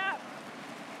tied up.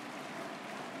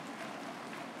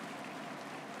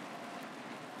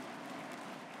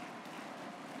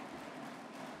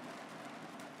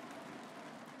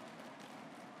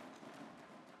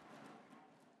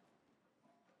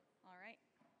 All right.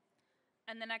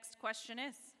 And the next question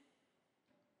is,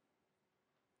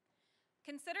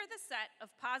 consider the set of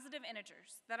positive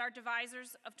integers that are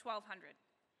divisors of 1200.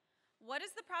 What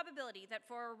is the probability that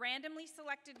for a randomly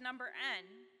selected number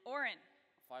n, Oren?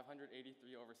 583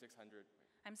 over 600.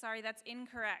 I'm sorry, that's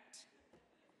incorrect.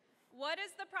 What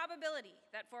is the probability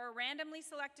that for a randomly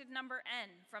selected number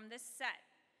n from this set,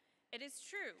 it is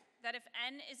true that if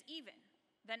n is even,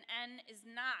 then n is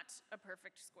not a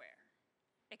perfect square?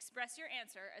 Express your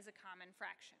answer as a common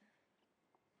fraction.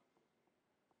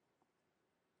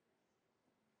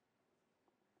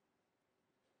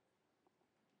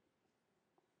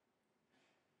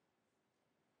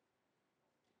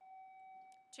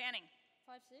 Channing.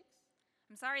 5, 6.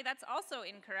 I'm sorry, that's also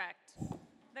incorrect.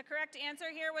 The correct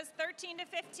answer here was 13 to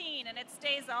 15, and it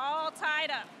stays all tied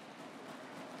up.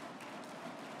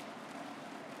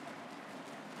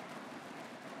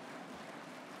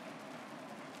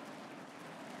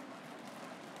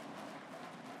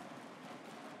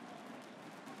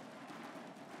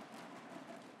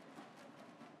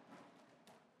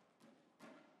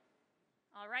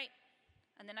 All right,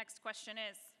 and the next question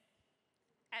is,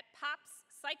 at Pop's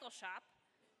Cycle Shop,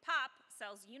 Pop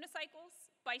sells unicycles,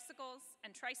 bicycles,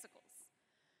 and tricycles.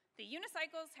 The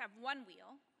unicycles have 1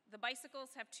 wheel, the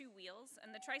bicycles have 2 wheels,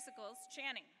 and the tricycles,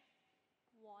 Channing.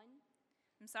 1.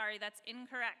 I'm sorry, that's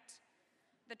incorrect.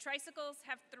 The tricycles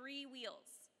have 3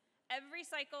 wheels. Every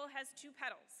cycle has 2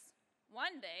 pedals.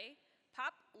 One day,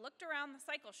 Pop looked around the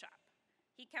cycle shop.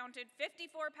 He counted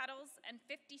 54 pedals and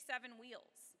 57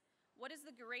 wheels. What is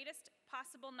the greatest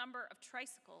possible number of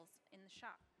tricycles in the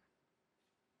shop?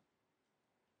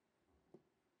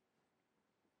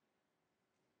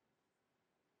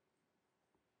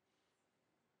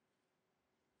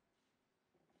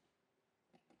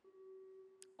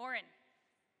 Oren.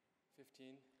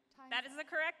 15. That is the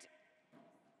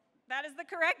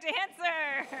correct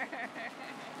answer.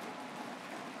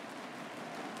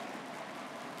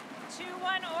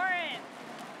 2-1 Oren.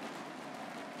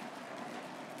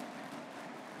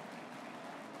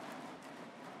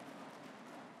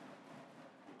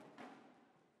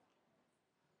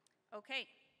 Okay,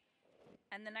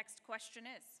 and the next question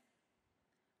is,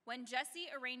 when Jesse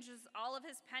arranges all of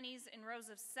his pennies in rows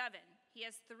of 7, he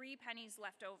has 3 pennies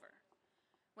left over.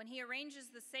 When he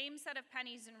arranges the same set of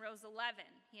pennies in rows 11,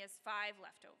 he has 5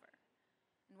 left over.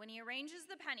 And when he arranges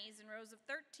the pennies in rows of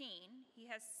 13, he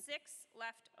has 6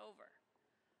 left over.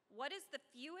 What is the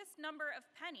fewest number of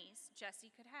pennies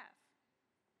Jesse could have?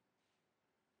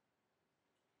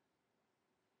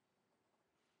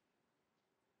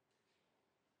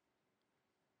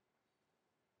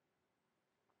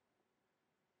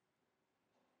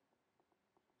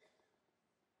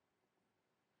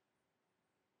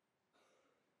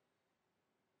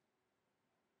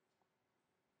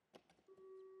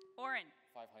 Oren.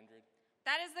 500.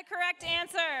 That is the correct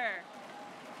answer.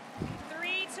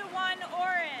 3-1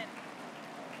 Oren.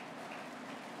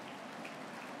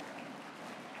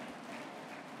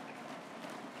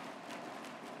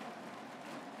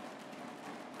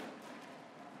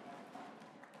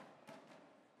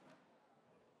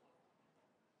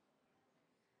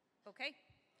 Okay,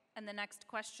 and the next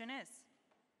question is,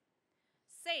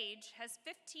 Sage has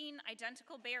 15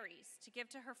 identical berries to give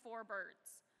to her 4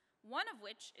 birds, one of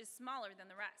which is smaller than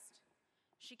the rest.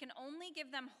 She can only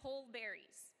give them whole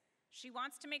berries. She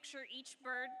wants to make sure each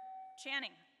bird,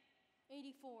 Channing.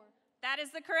 84. That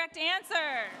is the correct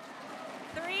answer.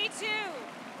 3-2,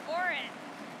 Oren.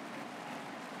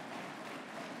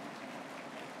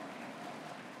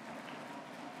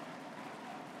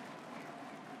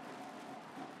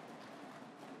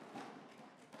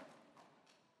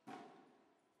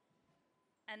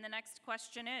 And the next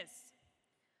question is,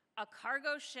 a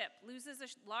cargo ship loses a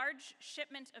large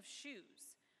shipment of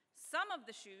shoes. Some of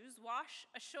the shoes wash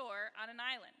ashore on an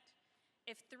island.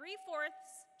 If 3/4,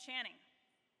 Channing.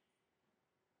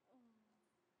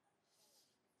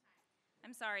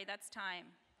 I'm sorry, that's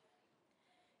time.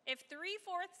 If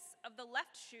 3/4 of the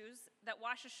left shoes that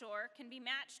wash ashore can be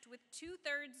matched with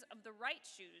 2/3 of the right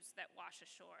shoes that wash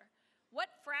ashore,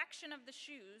 what fraction of the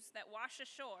shoes that wash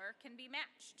ashore can be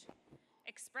matched?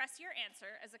 Express your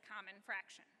answer as a common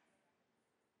fraction.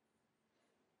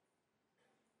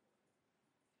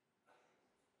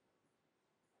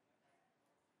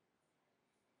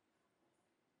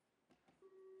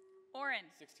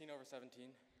 Oren.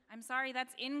 16/17. I'm sorry,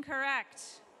 that's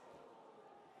incorrect.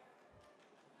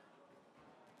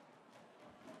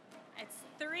 It's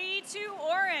 3-2,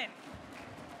 Oren.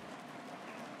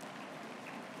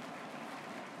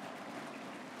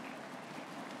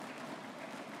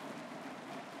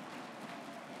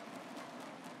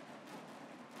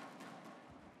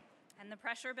 And the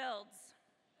pressure builds.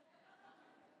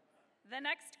 The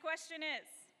next question is,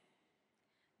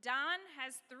 Don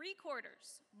has 3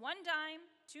 quarters, 1 dime,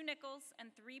 2 nickels,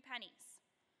 and 3 pennies.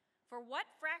 For what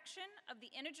fraction of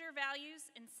the integer values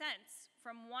in cents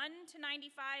from 1 to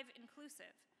 95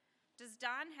 inclusive does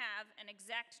Don have an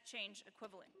exact change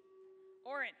equivalent?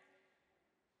 Oren.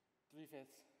 3/5.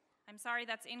 I'm sorry,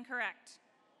 that's incorrect.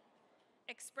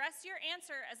 Express your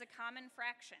answer as a common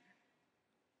fraction.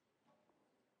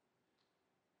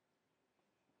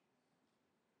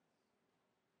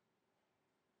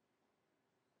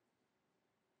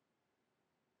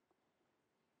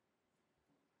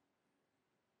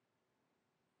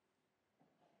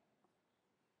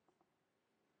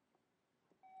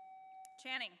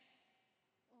 Channing.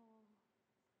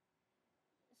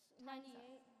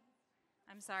 98.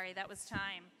 I'm sorry, that was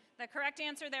time. The correct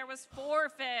answer there was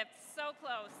 4/5. So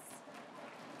close.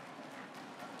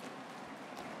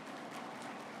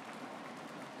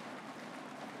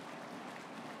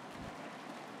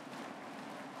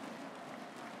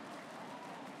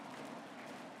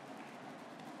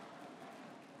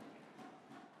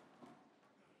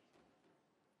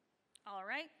 All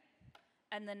right.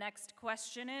 And the next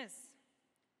question is,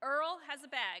 Earl has a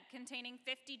bag containing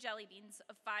 50 jelly beans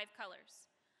of 5 colors.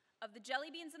 Of the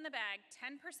jelly beans in the bag,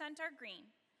 10% are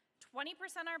green,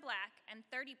 20% are black, and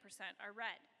 30% are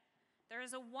red. There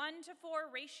is a 1-to-4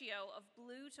 ratio of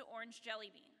blue to orange jelly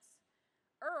beans.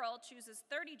 Earl chooses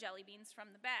 30 jelly beans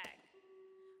from the bag.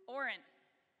 Oren.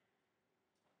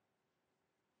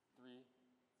 3.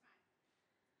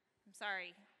 I'm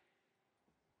sorry.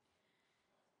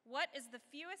 What is the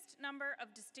fewest number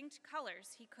of distinct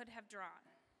colors he could have drawn?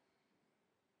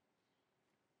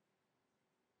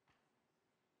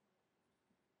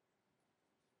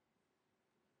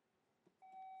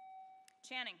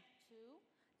 Channing. 2.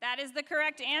 That is the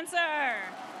correct answer.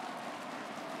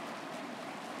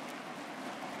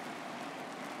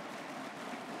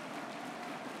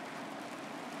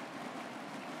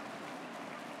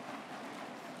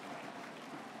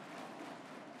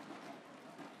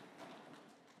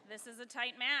 This is a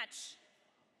tight match.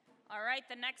 All right,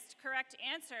 the next correct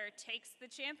answer takes the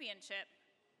championship.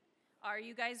 Are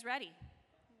you guys ready?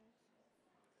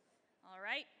 All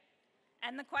right,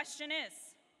 and the question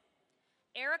is,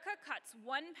 Erica cuts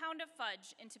 1 pound of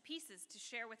fudge into pieces to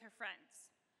share with her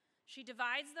friends. She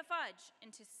divides the fudge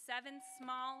into 7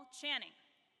 small Channing.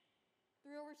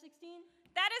 3/16.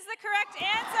 That is the correct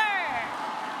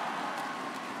answer.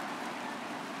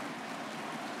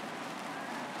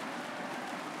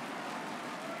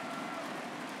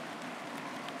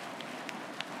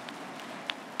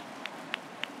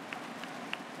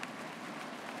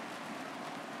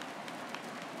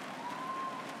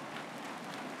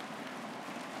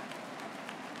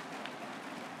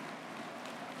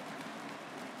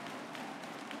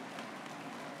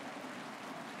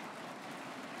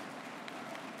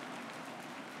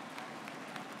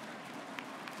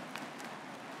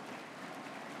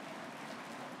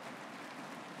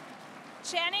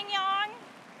 Channing Yong,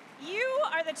 you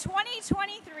are the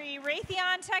 2023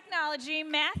 Raytheon Technology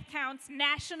Math Counts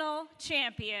National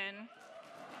Champion.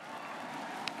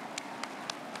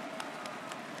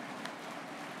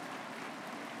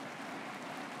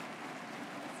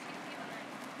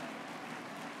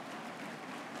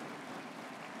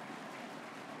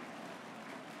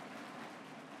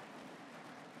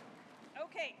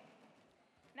 Okay,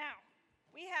 now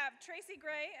we have Tracy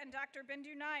Gray and Dr.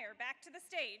 Bindu Nair back to the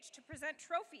stage to present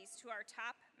trophies to our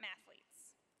top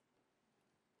mathletes.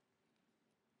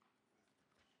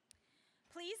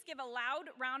 Please give a loud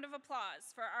round of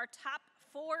applause for our top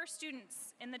 4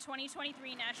 students in the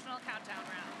 2023 National Countdown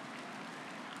Round.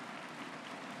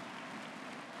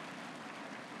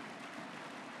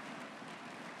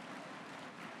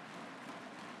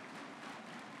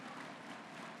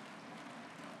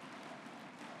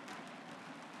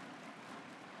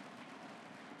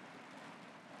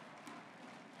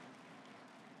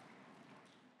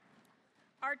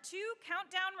 Our 2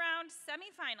 Countdown Round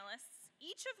semifinalists,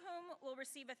 each of whom will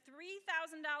receive a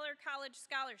 $3,000 college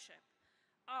scholarship,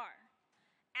 are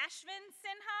Ashvin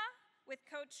Sinha with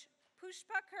Coach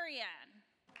Pushpa Kurian.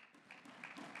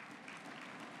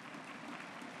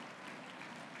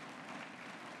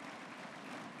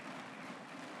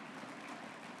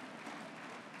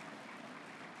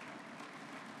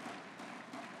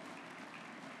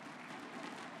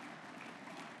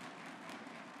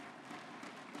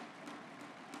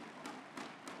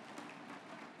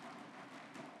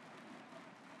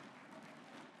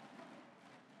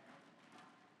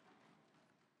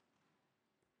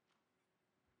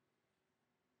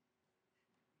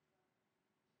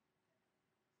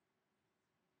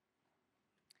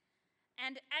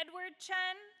 And Edward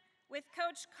Chen with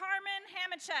Coach Carmen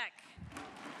Hamachek.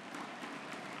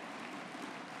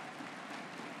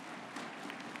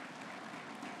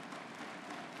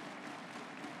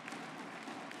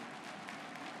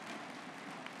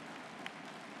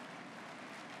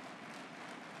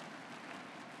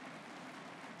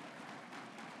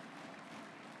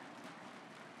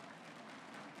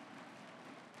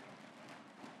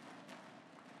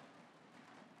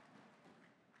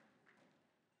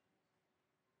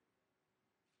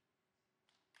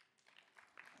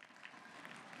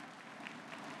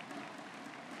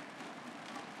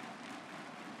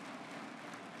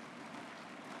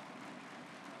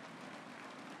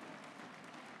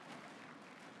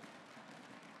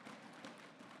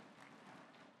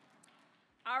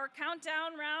 Our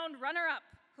Countdown Round runner-up,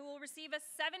 who will receive a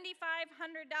 $7,500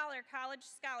 college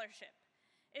scholarship,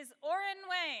 is Oren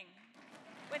Wang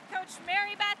with Coach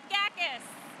Mary Beth Gakis.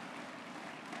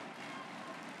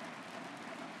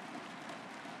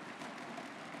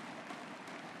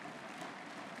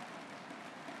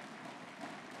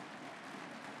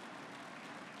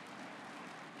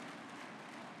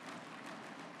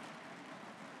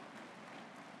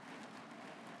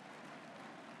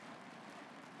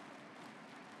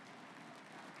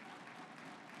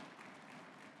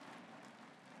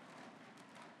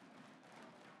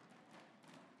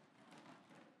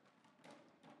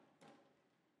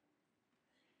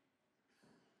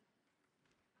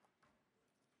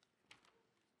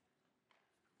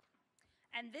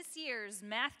 And this year's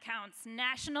MathCounts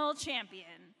national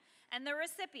champion and the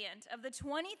recipient of the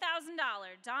 $20,000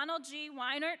 Donald G.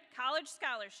 Weinert College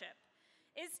Scholarship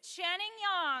is Channing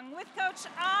Young with Coach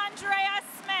Andrea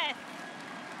Smith.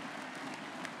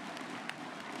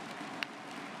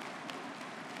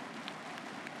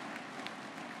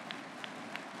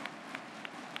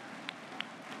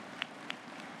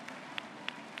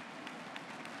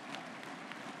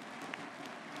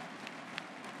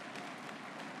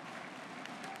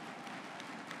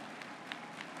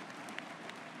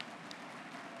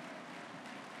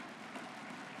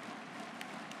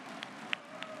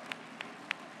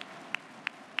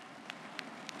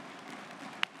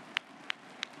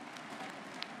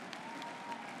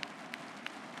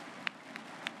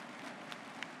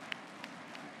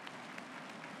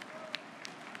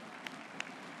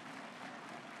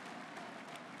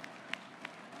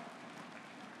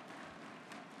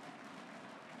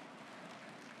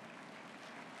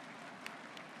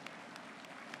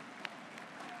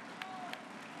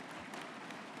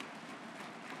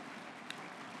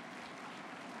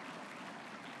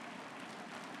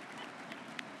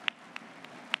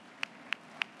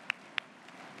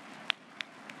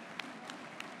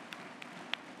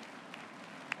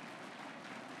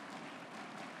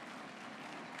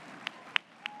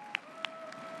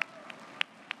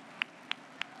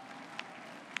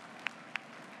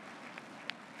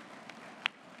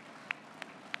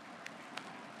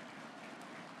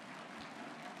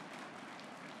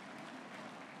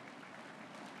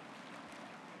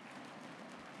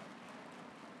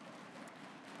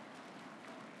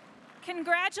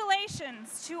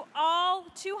 Congratulations to all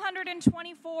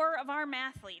 224 of our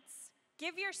mathletes.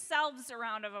 Give yourselves a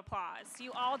round of applause.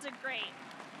 You all did great.